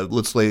 well, no,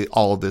 let's lay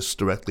all of this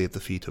directly at the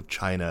feet of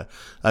China.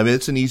 I mean,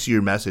 it's an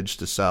easier message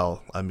to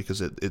sell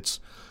because it's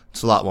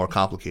a lot more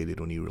complicated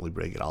when you really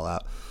break it all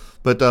out.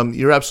 But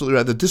you're absolutely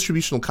right. The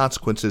distributional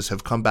consequences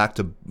have come back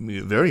to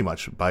very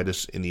much bite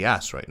us in the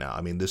ass right now.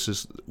 I mean,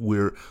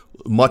 where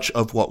much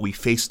of what we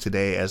face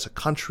today as a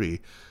country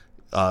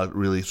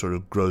really sort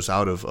of grows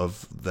out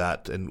of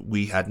that, and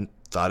we hadn't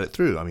thought it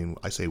through. I mean,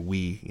 I say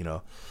we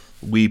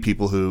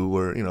people who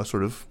were,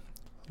 sort of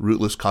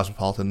rootless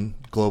cosmopolitan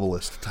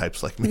globalist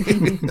types like me.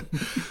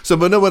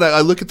 But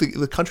I look at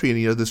the country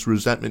and, this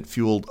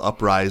resentment-fueled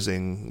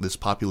uprising, this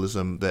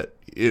populism that,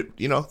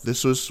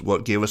 this was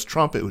what gave us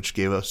Trump, which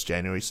gave us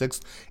January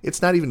 6th.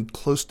 It's not even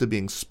close to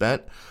being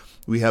spent.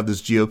 We have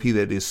this GOP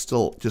that is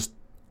still just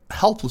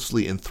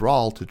helplessly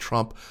enthralled to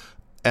Trump.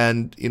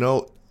 And,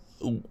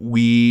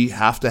 we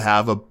have to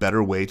have a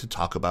better way to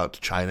talk about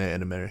China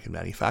and American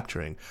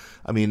manufacturing.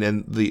 I mean,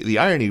 and the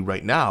irony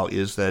right now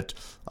is that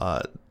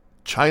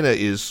China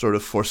is sort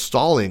of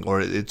forestalling,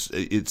 or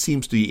it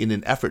seems to be in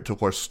an effort to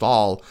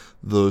forestall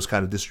those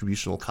kind of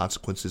distributional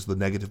consequences, the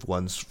negative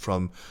ones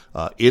from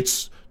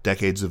its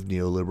decades of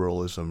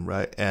neoliberalism,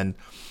 right? And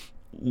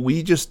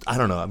we just, I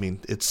don't know. I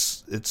mean,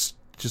 it's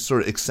just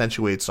sort of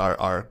accentuates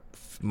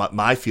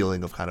my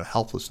feeling of kind of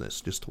helplessness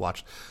just to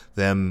watch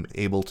them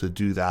able to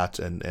do that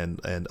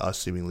and us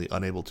seemingly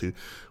unable to,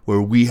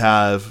 where we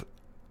have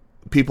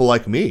people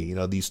like me,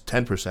 these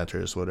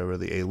 10%ers, whatever,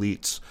 the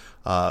elites,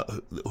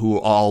 who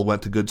all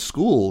went to good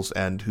schools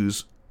and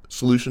whose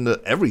solution to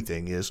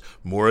everything is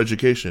more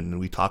education. And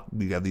we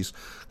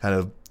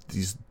have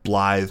these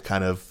blithe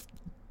kind of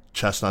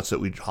chestnuts that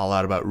we haul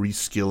out about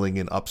reskilling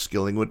and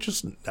upskilling, which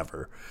is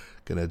never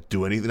going to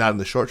do anything. Not in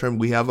the short term.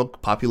 We have a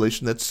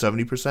population that's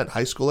 70%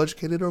 high school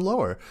educated or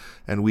lower.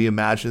 And we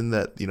imagine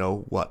that,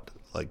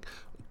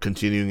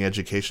 continuing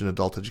education,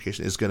 adult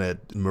education is going to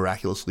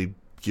miraculously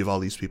give all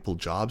these people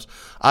jobs.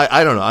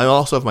 I don't know. I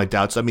also have my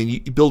doubts. I mean, you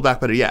build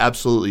back better. Yeah,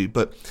 absolutely.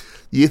 But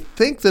you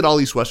think that all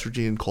these West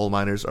Virginian coal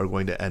miners are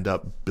going to end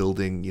up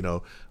building,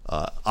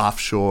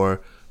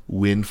 offshore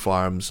wind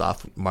farms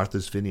off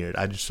Martha's Vineyard?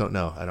 I just don't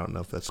know. I don't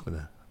know if that's going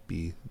to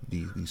be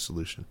the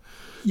solution.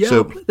 Yeah,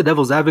 I'll play the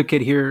devil's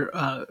advocate here,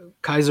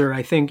 Kaiser.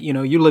 I think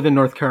you live in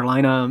North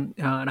Carolina,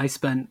 and I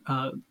spent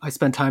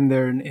time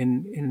there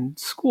in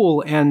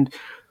school, and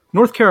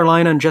North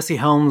Carolina and Jesse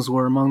Helms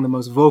were among the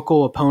most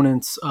vocal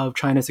opponents of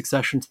China's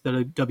accession to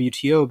the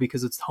WTO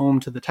because it's home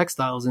to the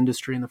textiles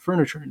industry and the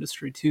furniture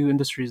industry, two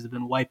industries that have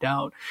been wiped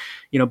out,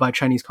 by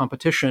Chinese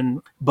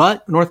competition.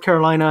 But North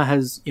Carolina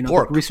has,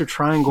 the Research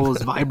Triangle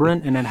is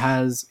vibrant, and it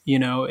has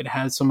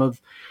some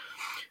of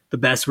the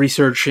best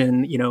research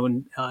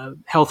in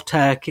health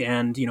tech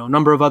and, a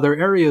number of other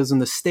areas, and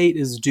the state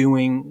is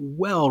doing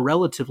well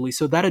relatively.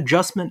 So that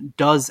adjustment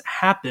does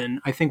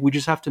happen. I think we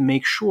just have to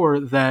make sure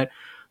that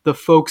the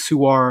folks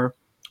who are,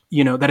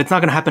 that it's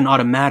not going to happen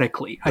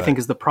automatically, right. I think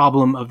is the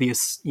problem of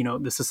this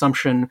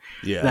assumption.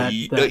 Yeah.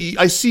 That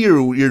I see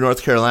you're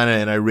North Carolina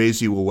and I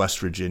raise you a West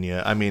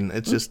Virginia. I mean,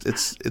 it's just,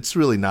 it's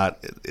really not,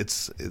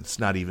 it's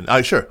not even,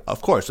 sure,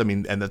 of course. I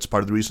mean, and that's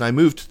part of the reason I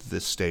moved to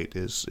this state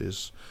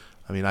is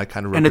I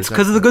kind of represent. And it's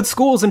because of the good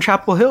schools in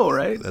Chapel Hill,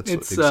 right? That's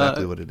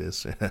exactly what it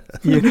is.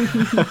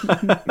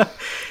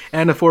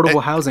 And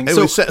affordable housing.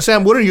 Anyway, so,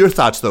 Sam, what are your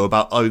thoughts, though,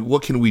 about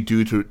what can we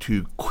do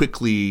to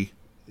quickly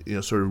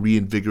sort of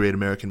reinvigorate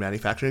American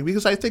manufacturing?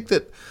 Because I think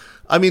that,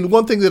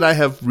 one thing that I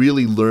have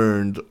really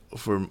learned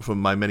from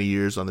my many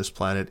years on this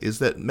planet is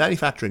that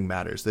manufacturing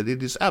matters, that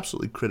it is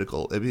absolutely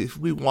critical. If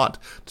we want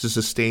to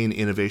sustain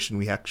innovation,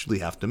 we actually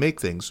have to make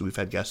things. So we've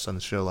had guests on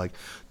the show like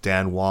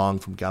Dan Wong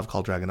from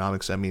Gavekal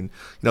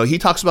Dragonomics. He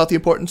talks about the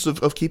importance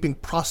of keeping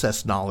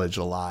process knowledge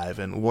alive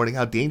and warning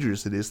how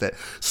dangerous it is that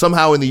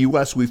somehow in the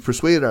U.S. we've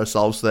persuaded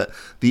ourselves that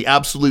the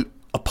absolute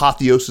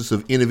apotheosis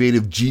of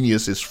innovative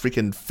genius is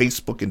freaking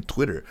Facebook and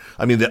Twitter.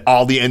 That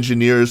all the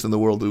engineers in the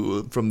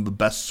world from the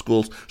best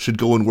schools should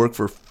go and work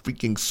for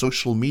freaking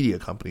social media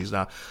companies.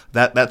 Now,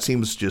 that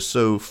seems just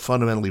so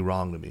fundamentally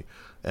wrong to me.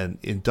 And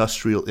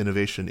industrial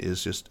innovation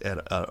is just at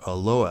a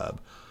low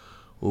ebb.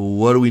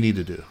 What do we need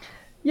to do?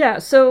 Yeah,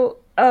 so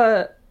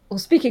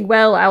speaking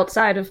well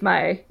outside of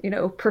my,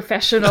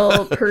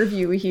 professional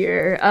purview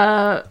here.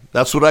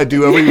 That's what I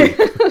do every week.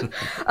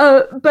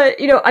 But,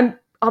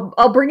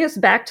 I'll bring us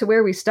back to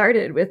where we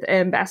started with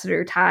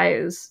Ambassador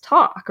Tai's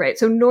talk, right?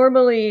 So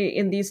normally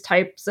in these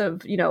types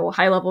of,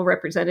 high-level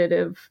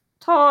representative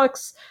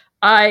talks,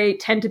 I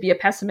tend to be a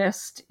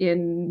pessimist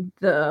in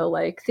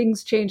the,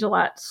 things change a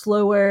lot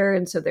slower,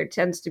 and so there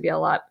tends to be a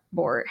lot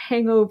more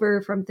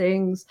hangover from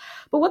things.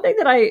 But one thing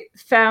that I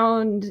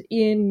found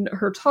in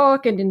her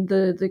talk and in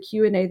the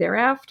Q&A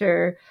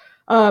thereafter,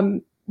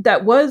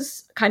 that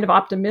was kind of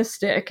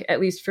optimistic, at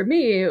least for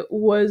me,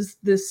 was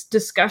this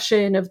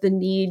discussion of the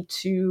need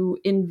to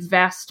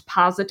invest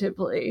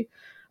positively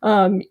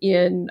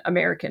in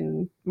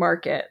American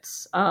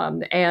markets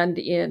and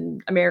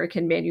in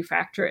American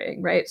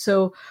manufacturing, right?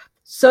 So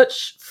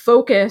such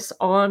focus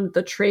on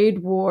the trade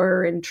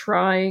war and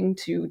trying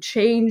to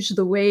change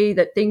the way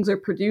that things are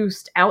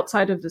produced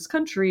outside of this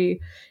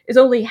country is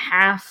only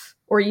half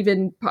or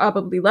even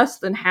probably less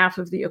than half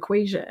of the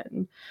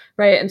equation,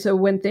 right? And so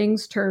when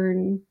things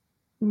turn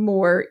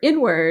more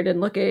inward and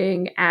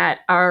looking at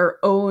our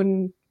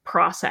own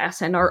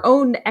process and our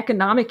own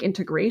economic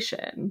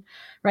integration,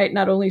 right?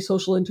 Not only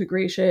social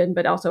integration,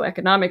 but also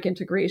economic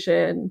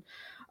integration.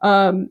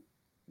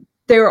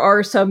 There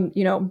are some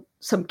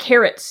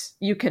carrots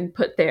you can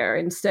put there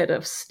instead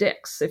of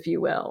sticks, if you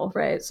will,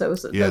 right? So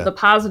the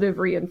positive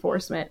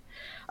reinforcement.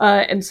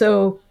 And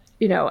so,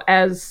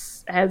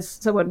 as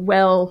someone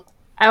well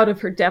out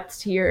of her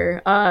depths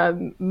here,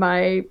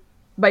 my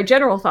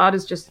general thought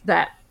is just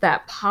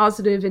that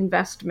positive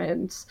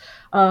investment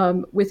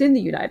within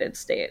the United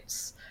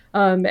States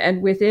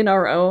and within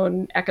our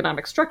own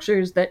economic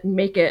structures that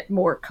make it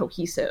more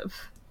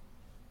cohesive.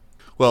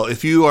 Well,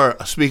 if you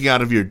are speaking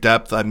out of your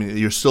depth,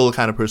 you're still the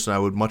kind of person I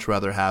would much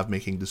rather have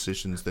making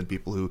decisions than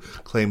people who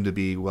claim to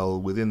be well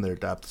within their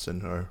depths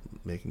and are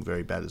making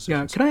very bad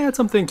decisions. Yeah, can I add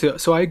something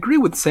so I agree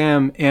with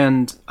Sam,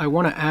 and I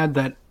want to add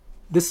that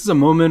this is a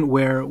moment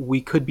where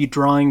we could be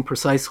drawing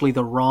precisely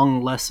the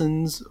wrong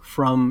lessons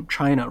from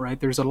China, right?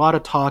 There's a lot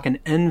of talk and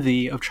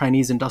envy of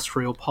Chinese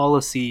industrial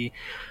policy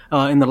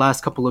in the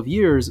last couple of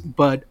years,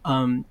 but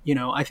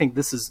I think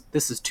this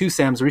is to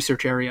Sam's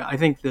research area. I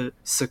think the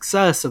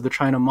success of the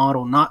China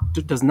model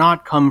does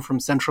not come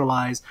from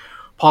centralized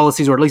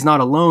policies, or at least not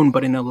alone,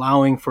 but in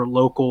allowing for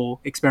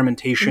local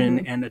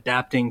experimentation and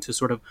adapting to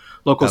sort of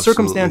local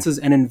circumstances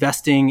and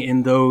investing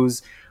in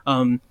those,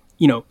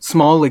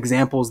 small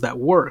examples that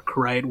work,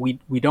 right?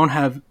 We don't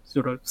have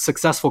sort of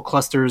successful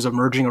clusters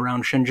emerging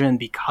around Shenzhen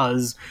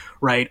because,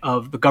 right,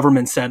 of the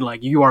government said,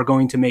 like, you are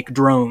going to make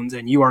drones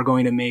and you are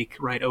going to make,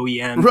 right,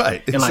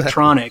 OEM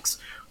electronics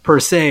per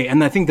se.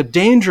 And I think the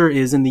danger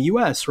is in the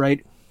US,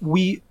 right?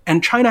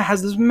 And China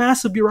has this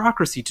massive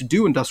bureaucracy to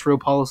do industrial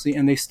policy,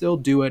 and they still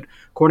do it,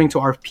 according to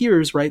our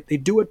peers, right? They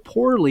do it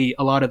poorly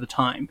a lot of the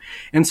time.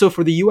 And so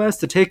for the US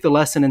to take the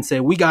lesson and say,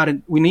 we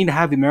need to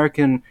have the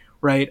American,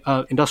 right,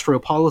 industrial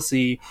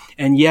policy,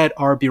 and yet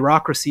our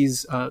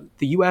bureaucracies,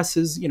 the US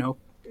is,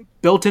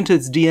 built into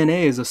its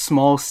DNA as a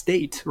small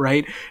state,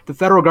 right? The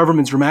federal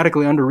government's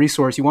dramatically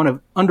under-resourced. You want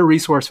to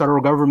under-resource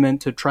federal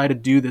government to try to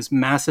do this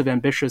massive,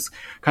 ambitious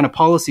kind of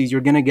policies.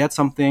 You're going to get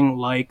something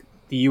like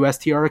the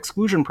USTR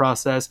exclusion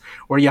process,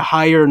 where you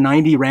hire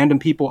 90 random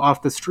people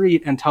off the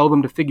street and tell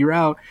them to figure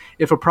out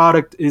if a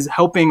product is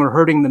helping or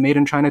hurting the Made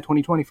in China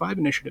 2025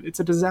 initiative. It's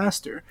a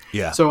disaster.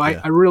 So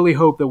I really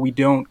hope that we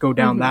don't go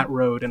down that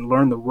road and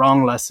learn the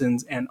wrong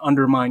lessons and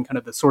undermine kind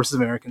of the sources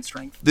of American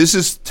strength. This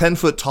is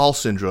 10-foot tall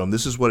syndrome.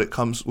 This is what it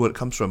comes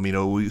from.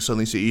 We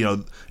suddenly see,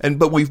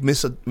 but we've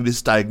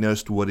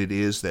misdiagnosed what it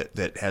is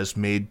that has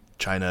made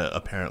China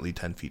apparently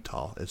 10 feet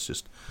tall. It's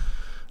just,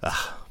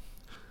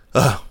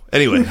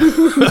 anyway,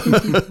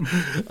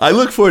 I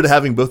look forward to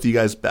having both of you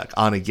guys back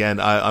on again.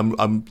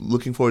 I'm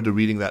looking forward to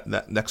reading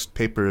that next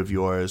paper of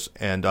yours,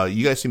 and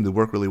you guys seem to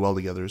work really well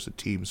together as a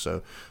team.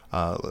 So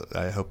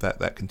I hope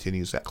that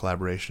continues, that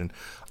collaboration.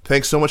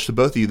 Thanks so much to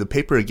both of you. The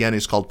paper again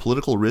is called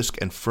 "Political Risk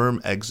and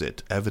Firm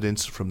Exit: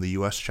 Evidence from the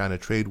U.S.-China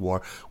Trade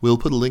War." We'll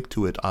put a link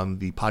to it on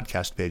the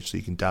podcast page so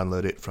you can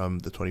download it from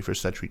the 21st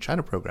Century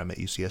China program at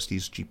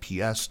UCSD's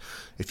GPS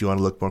if you want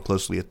to look more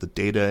closely at the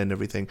data and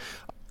everything.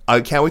 I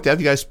can't wait to have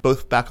you guys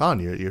both back on.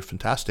 You're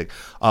fantastic.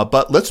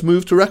 But let's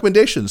move to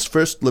recommendations.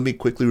 First, let me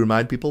quickly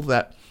remind people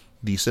that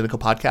the Cynical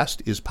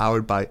Podcast is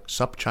powered by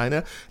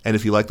SupChina. And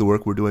if you like the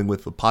work we're doing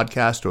with the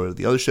podcast or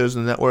the other shows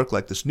in the network,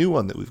 like this new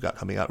one that we've got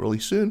coming out really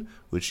soon,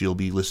 which you'll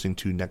be listening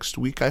to next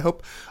week, I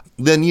hope,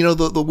 then,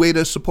 the way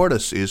to support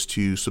us is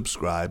to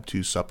subscribe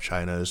to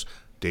SupChina's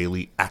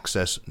daily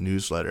access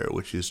newsletter,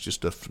 which is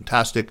just a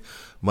fantastic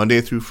Monday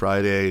through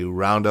Friday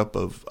roundup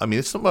of,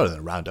 it's not more than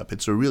a roundup.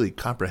 It's a really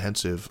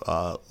comprehensive,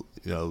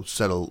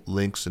 set of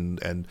links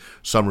and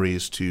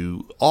summaries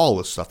to all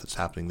the stuff that's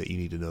happening that you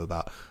need to know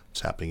about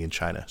what's happening in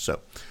China. So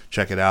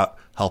check it out,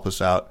 help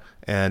us out.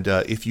 And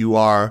if you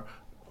are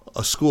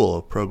a school,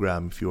 a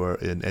program, if you're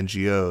an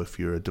NGO, if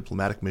you're a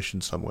diplomatic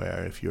mission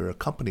somewhere, if you're a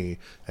company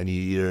and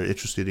you're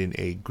interested in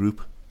a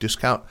group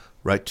discount,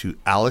 write to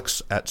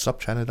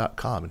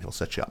alex@supchina.com and he'll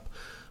set you up.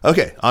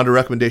 Okay, on to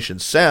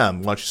recommendations.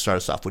 Sam, why don't you start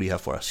us off? What do you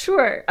have for us?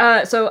 Sure.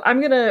 So I'm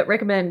going to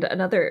recommend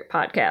another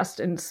podcast,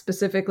 and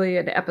specifically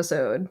an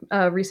episode,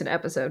 a recent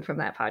episode from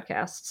that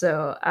podcast.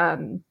 So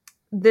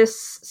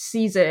this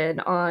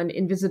season on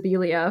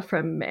Invisibilia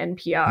from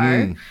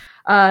NPR,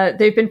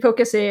 they've been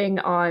focusing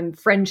on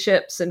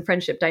friendships and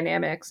friendship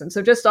dynamics. And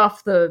so just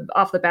off the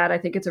bat, I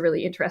think it's a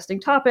really interesting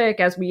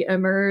topic as we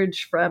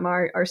emerge from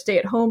our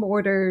stay-at-home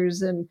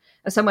orders, and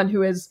as someone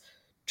who has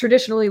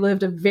traditionally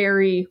lived a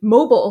very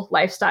mobile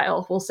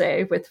lifestyle, we'll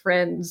say, with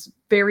friends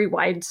very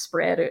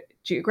widespread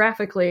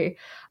geographically,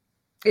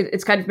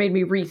 it's kind of made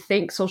me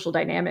rethink social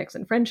dynamics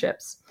and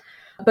friendships.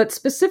 But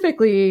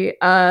specifically,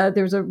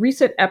 there's a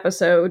recent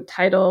episode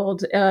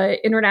titled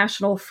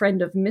International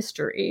Friend of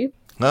Mystery.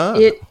 Oh.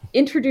 It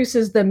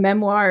introduces the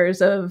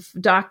memoirs of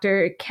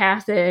Dr.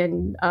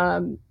 Catherine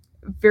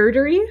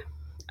Verdery,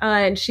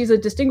 and she's a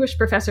distinguished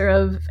professor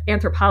of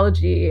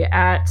anthropology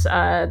at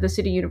the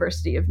City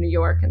University of New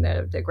York in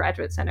the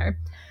Graduate Center.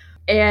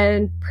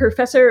 And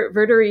Professor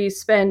Verdery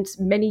spent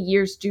many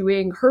years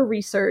doing her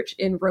research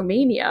in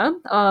Romania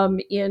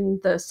in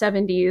the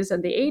 70s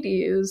and the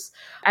 80s,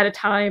 at a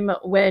time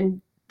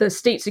when the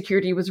state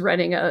security was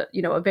running a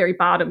very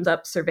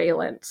bottoms-up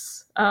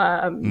surveillance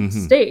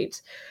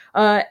state.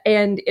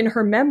 And in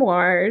her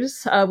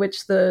memoirs,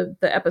 which the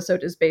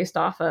episode is based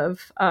off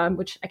of,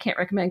 which I can't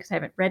recommend because I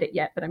haven't read it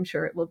yet, but I'm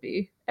sure it will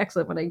be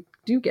excellent when I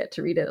do get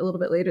to read it a little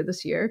bit later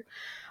this year.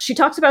 She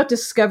talks about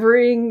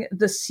discovering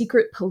the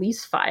secret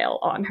police file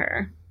on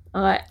her.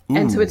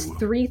 And so it's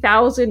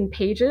 3,000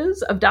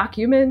 pages of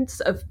documents,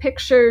 of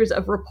pictures,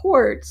 of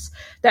reports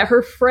that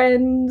her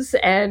friends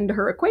and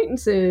her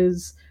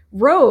acquaintances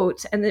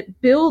wrote, and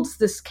it builds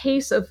this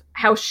case of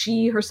how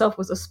she herself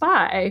was a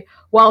spy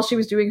while she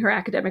was doing her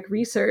academic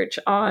research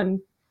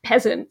on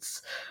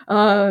peasants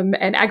and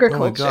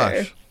agriculture. Oh my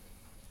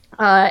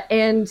gosh.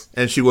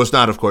 And she was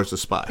not, of course, a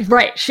spy.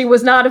 Right. She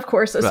was not, of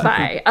course, a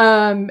spy.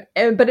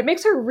 But it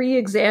makes her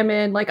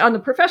re-examine, like on the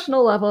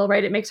professional level,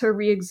 right? It makes her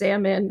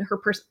re-examine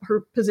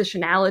her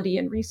positionality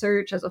in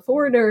research as a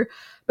foreigner,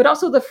 but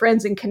also the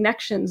friends and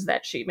connections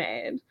that she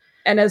made.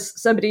 and as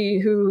somebody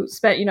who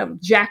spent,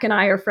 Jack and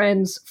I are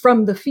friends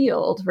from the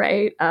field,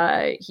 right?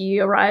 He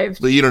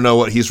arrived. But you don't know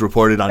what he's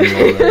reported on you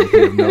already.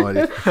 You have no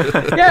idea.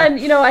 Yeah,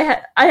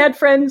 and I had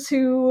friends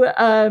who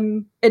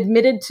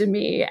admitted to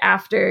me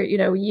after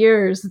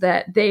years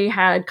that they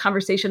had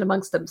conversation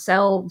amongst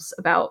themselves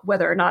about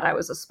whether or not I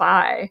was a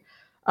spy.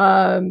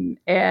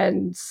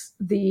 And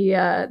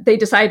they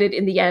decided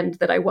in the end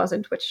that I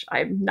wasn't, which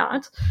I'm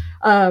not.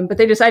 But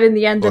they decided in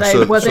the end that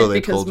I wasn't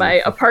because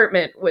my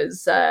apartment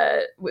was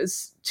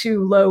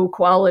too low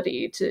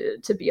quality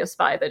to be a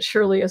spy. That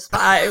surely a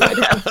spy would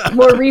have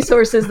more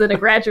resources than a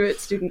graduate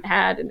student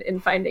had in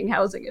finding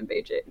housing in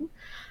Beijing.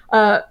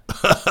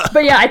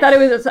 But yeah, I thought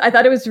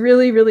it was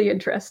really, really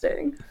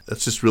interesting.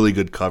 That's just really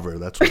good cover.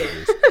 That's what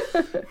it is.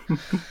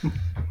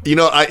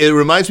 It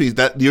reminds me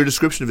that your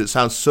description of it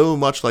sounds so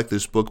much like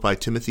this book by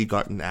Timothy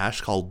Garton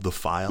Ash called The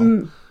File.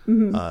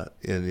 Mm-hmm.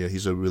 And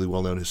he's a really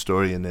well-known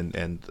historian,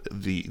 and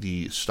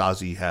the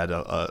Stasi had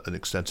an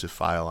extensive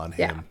file on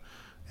him,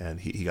 and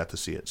he got to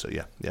see it. So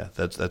yeah,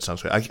 that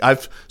sounds great.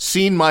 I've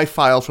seen my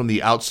file from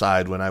the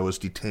outside when I was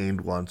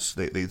detained once.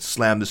 They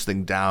slammed this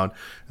thing down,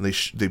 and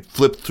they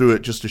flipped through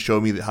it just to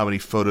show me how many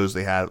photos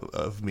they had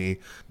of me.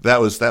 That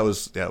was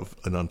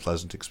an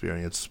unpleasant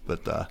experience.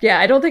 But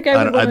I don't think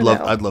I would want to know.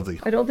 I'd love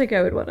I don't think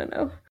I would want to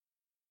know.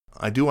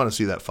 I do want to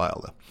see that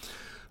file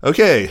though.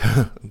 Okay,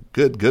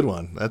 good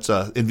one. That's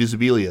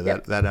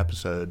Invisibilia. That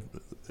episode,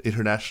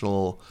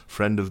 International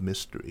Friend of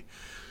Mystery.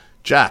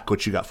 Jack,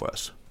 what you got for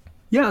us?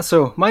 Yeah,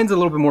 so mine's a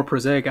little bit more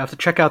prosaic. I have to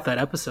check out that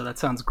episode. That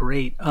sounds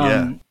great.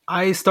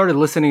 I started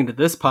listening to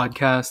this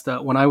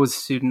podcast when I was a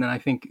student, and I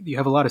think you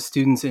have a lot of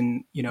students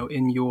in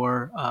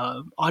your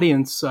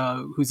audience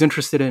who's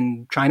interested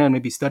in China and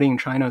maybe studying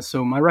China.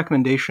 So my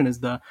recommendation is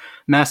the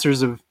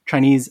Masters of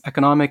Chinese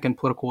Economic and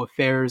Political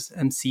Affairs,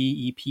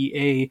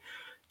 MCEPA,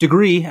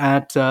 degree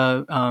at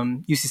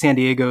UC San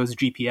Diego's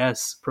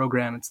GPS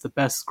program. It's the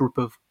best group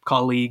of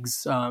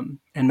colleagues and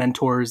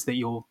mentors that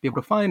you'll be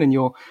able to find, and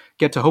you'll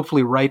get to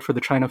hopefully write for the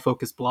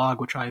China-focused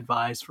blog, which I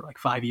advised for like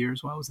 5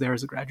 years while I was there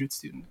as a graduate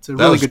student. It's a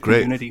really good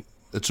community.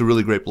 It's a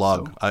really great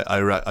blog. So,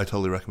 I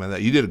totally recommend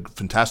that. You did a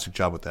fantastic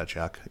job with that,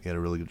 Jack. You had a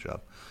really good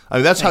job. I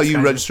mean, that's how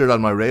you registered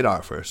on my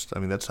radar first. I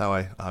mean, that's how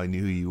I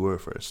knew who you were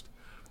first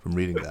from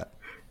reading that.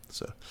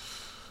 So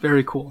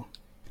very cool.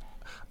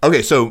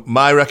 Okay, so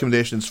my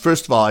recommendations.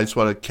 First of all, I just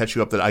want to catch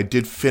you up that I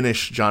did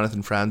finish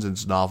Jonathan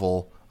Franzen's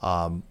novel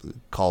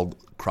called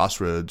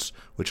Crossroads,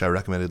 which I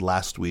recommended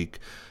last week,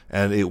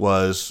 and it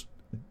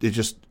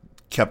just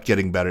kept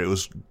getting better. It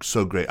was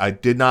so great. I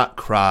did not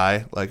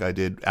cry like I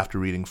did after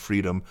reading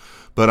Freedom,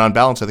 but on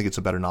balance, I think it's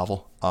a better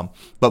novel.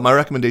 But my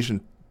recommendation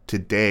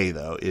today,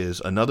 though,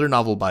 is another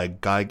novel by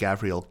Guy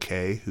Gavriel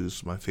Kay,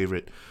 who's my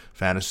favorite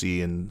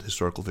fantasy and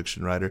historical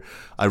fiction writer.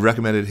 I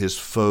recommended his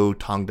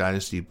faux Tang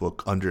Dynasty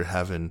book, Under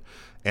Heaven,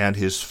 and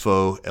his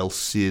faux El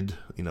Cid,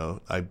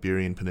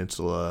 Iberian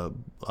Peninsula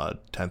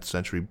 10th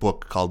century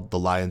book called The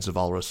Lions of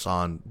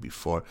Al-Rasan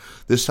before.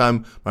 This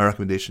time, my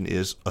recommendation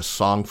is A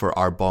Song for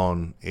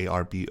Arbonne,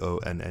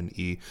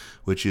 Arbonne,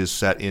 which is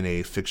set in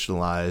a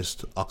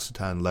fictionalized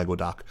Occitan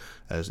Languedoc,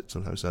 as it's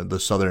sometimes said, the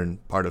southern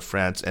part of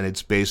France, and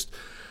it's based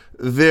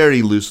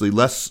very loosely,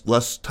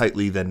 less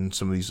tightly than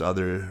some of these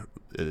other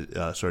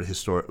sort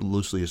of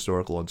loosely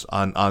historical ones,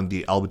 on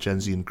the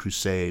Albigensian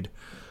Crusade.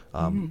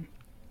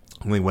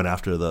 We went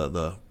after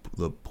the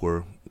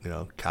poor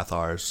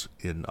Cathars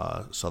in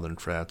southern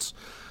France.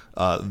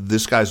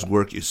 This guy's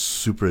work is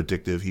super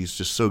addictive. He's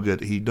just so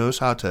good. He knows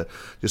how to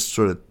just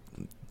sort of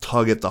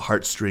tug at the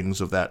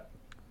heartstrings of that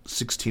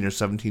 16 or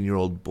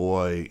 17-year-old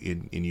boy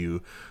in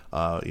you.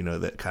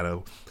 That kind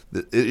of,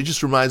 it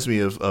just reminds me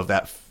of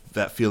that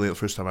feeling the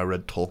first time I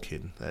read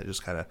Tolkien. That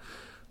just kind of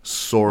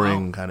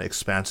soaring, kind of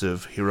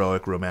expansive,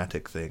 heroic,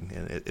 romantic thing,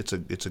 and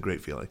it's a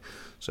great feeling.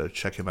 So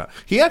check him out.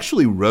 He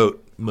actually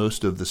wrote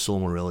most of the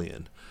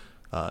Silmarillion.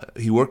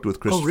 He worked with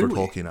Christopher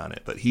Tolkien on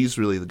it, but he's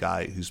really the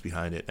guy who's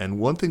behind it. And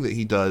one thing that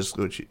he does,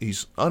 which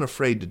he's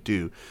unafraid to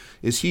do,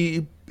 is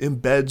he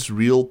embeds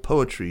real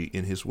poetry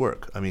in his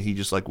work. I mean, he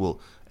just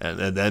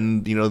and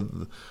then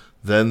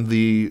then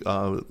the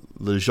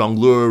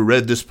jongleur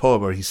read this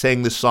poem, or he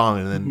sang this song,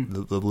 and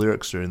then the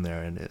lyrics are in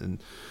there,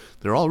 and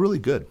they're all really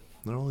good.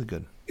 They're really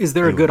good. Is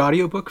there a good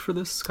audiobook for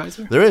this,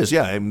 Kaiser? There is,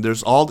 yeah. I mean,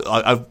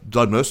 I've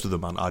done most of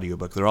them on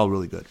audiobook. They're all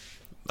really good.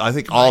 I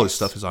think all his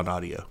stuff is on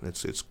audio.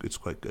 It's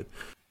quite good.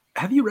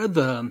 Have you read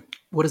the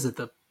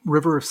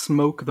River of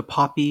Smoke, the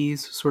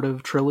Poppies sort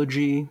of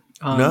trilogy?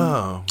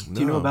 No. Do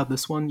you know about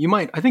this one? You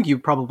might. I think you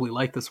probably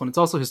like this one. It's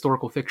also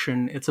historical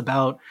fiction. It's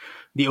about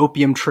the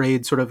opium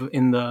trade sort of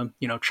in the,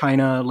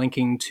 China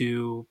linking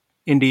to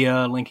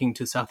India, linking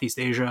to Southeast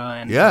Asia.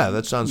 And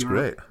that sounds Europe,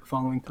 great.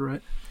 Following through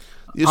it.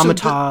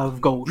 Amitav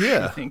Ghosh,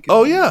 I think.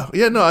 Oh, yeah.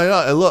 Yeah, no,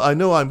 I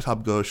know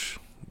Amitav Ghosh.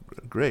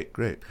 Great.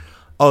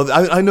 Oh,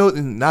 I know,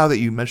 now that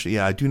you mention it,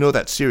 I do know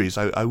that series.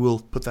 I will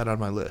put that on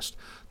my list.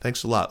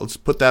 Thanks a lot. Let's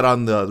put that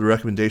on the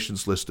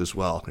recommendations list as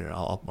well. Here,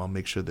 I'll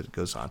make sure that it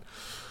goes on.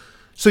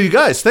 So you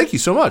guys, thank you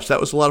so much. That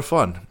was a lot of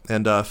fun,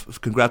 and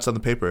congrats on the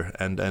paper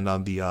and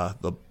on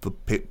the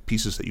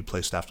pieces that you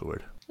placed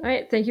afterward. All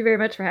right, thank you very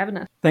much for having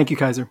us. Thank you,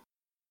 Kaiser.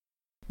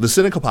 The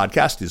Sinica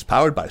Podcast is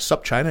powered by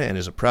SupChina and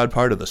is a proud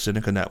part of the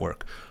Sinica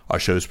Network. Our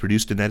show is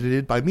produced and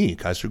edited by me,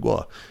 Kaiser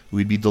Kuo.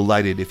 We'd be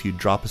delighted if you'd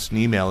drop us an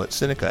email at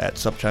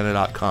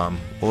sinica@supchina.com,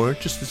 or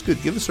just as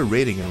good, give us a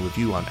rating and a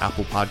review on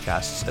Apple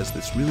Podcasts, as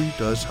this really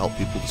does help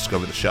people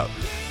discover the show.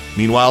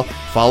 Meanwhile,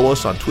 follow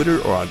us on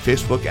Twitter or on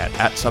Facebook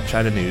at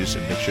SupChina News,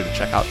 and make sure to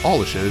check out all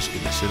the shows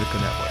in the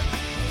Sinica Network.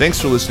 Thanks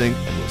for listening,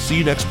 and we'll see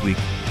you next week.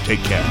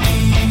 Take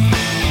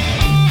care.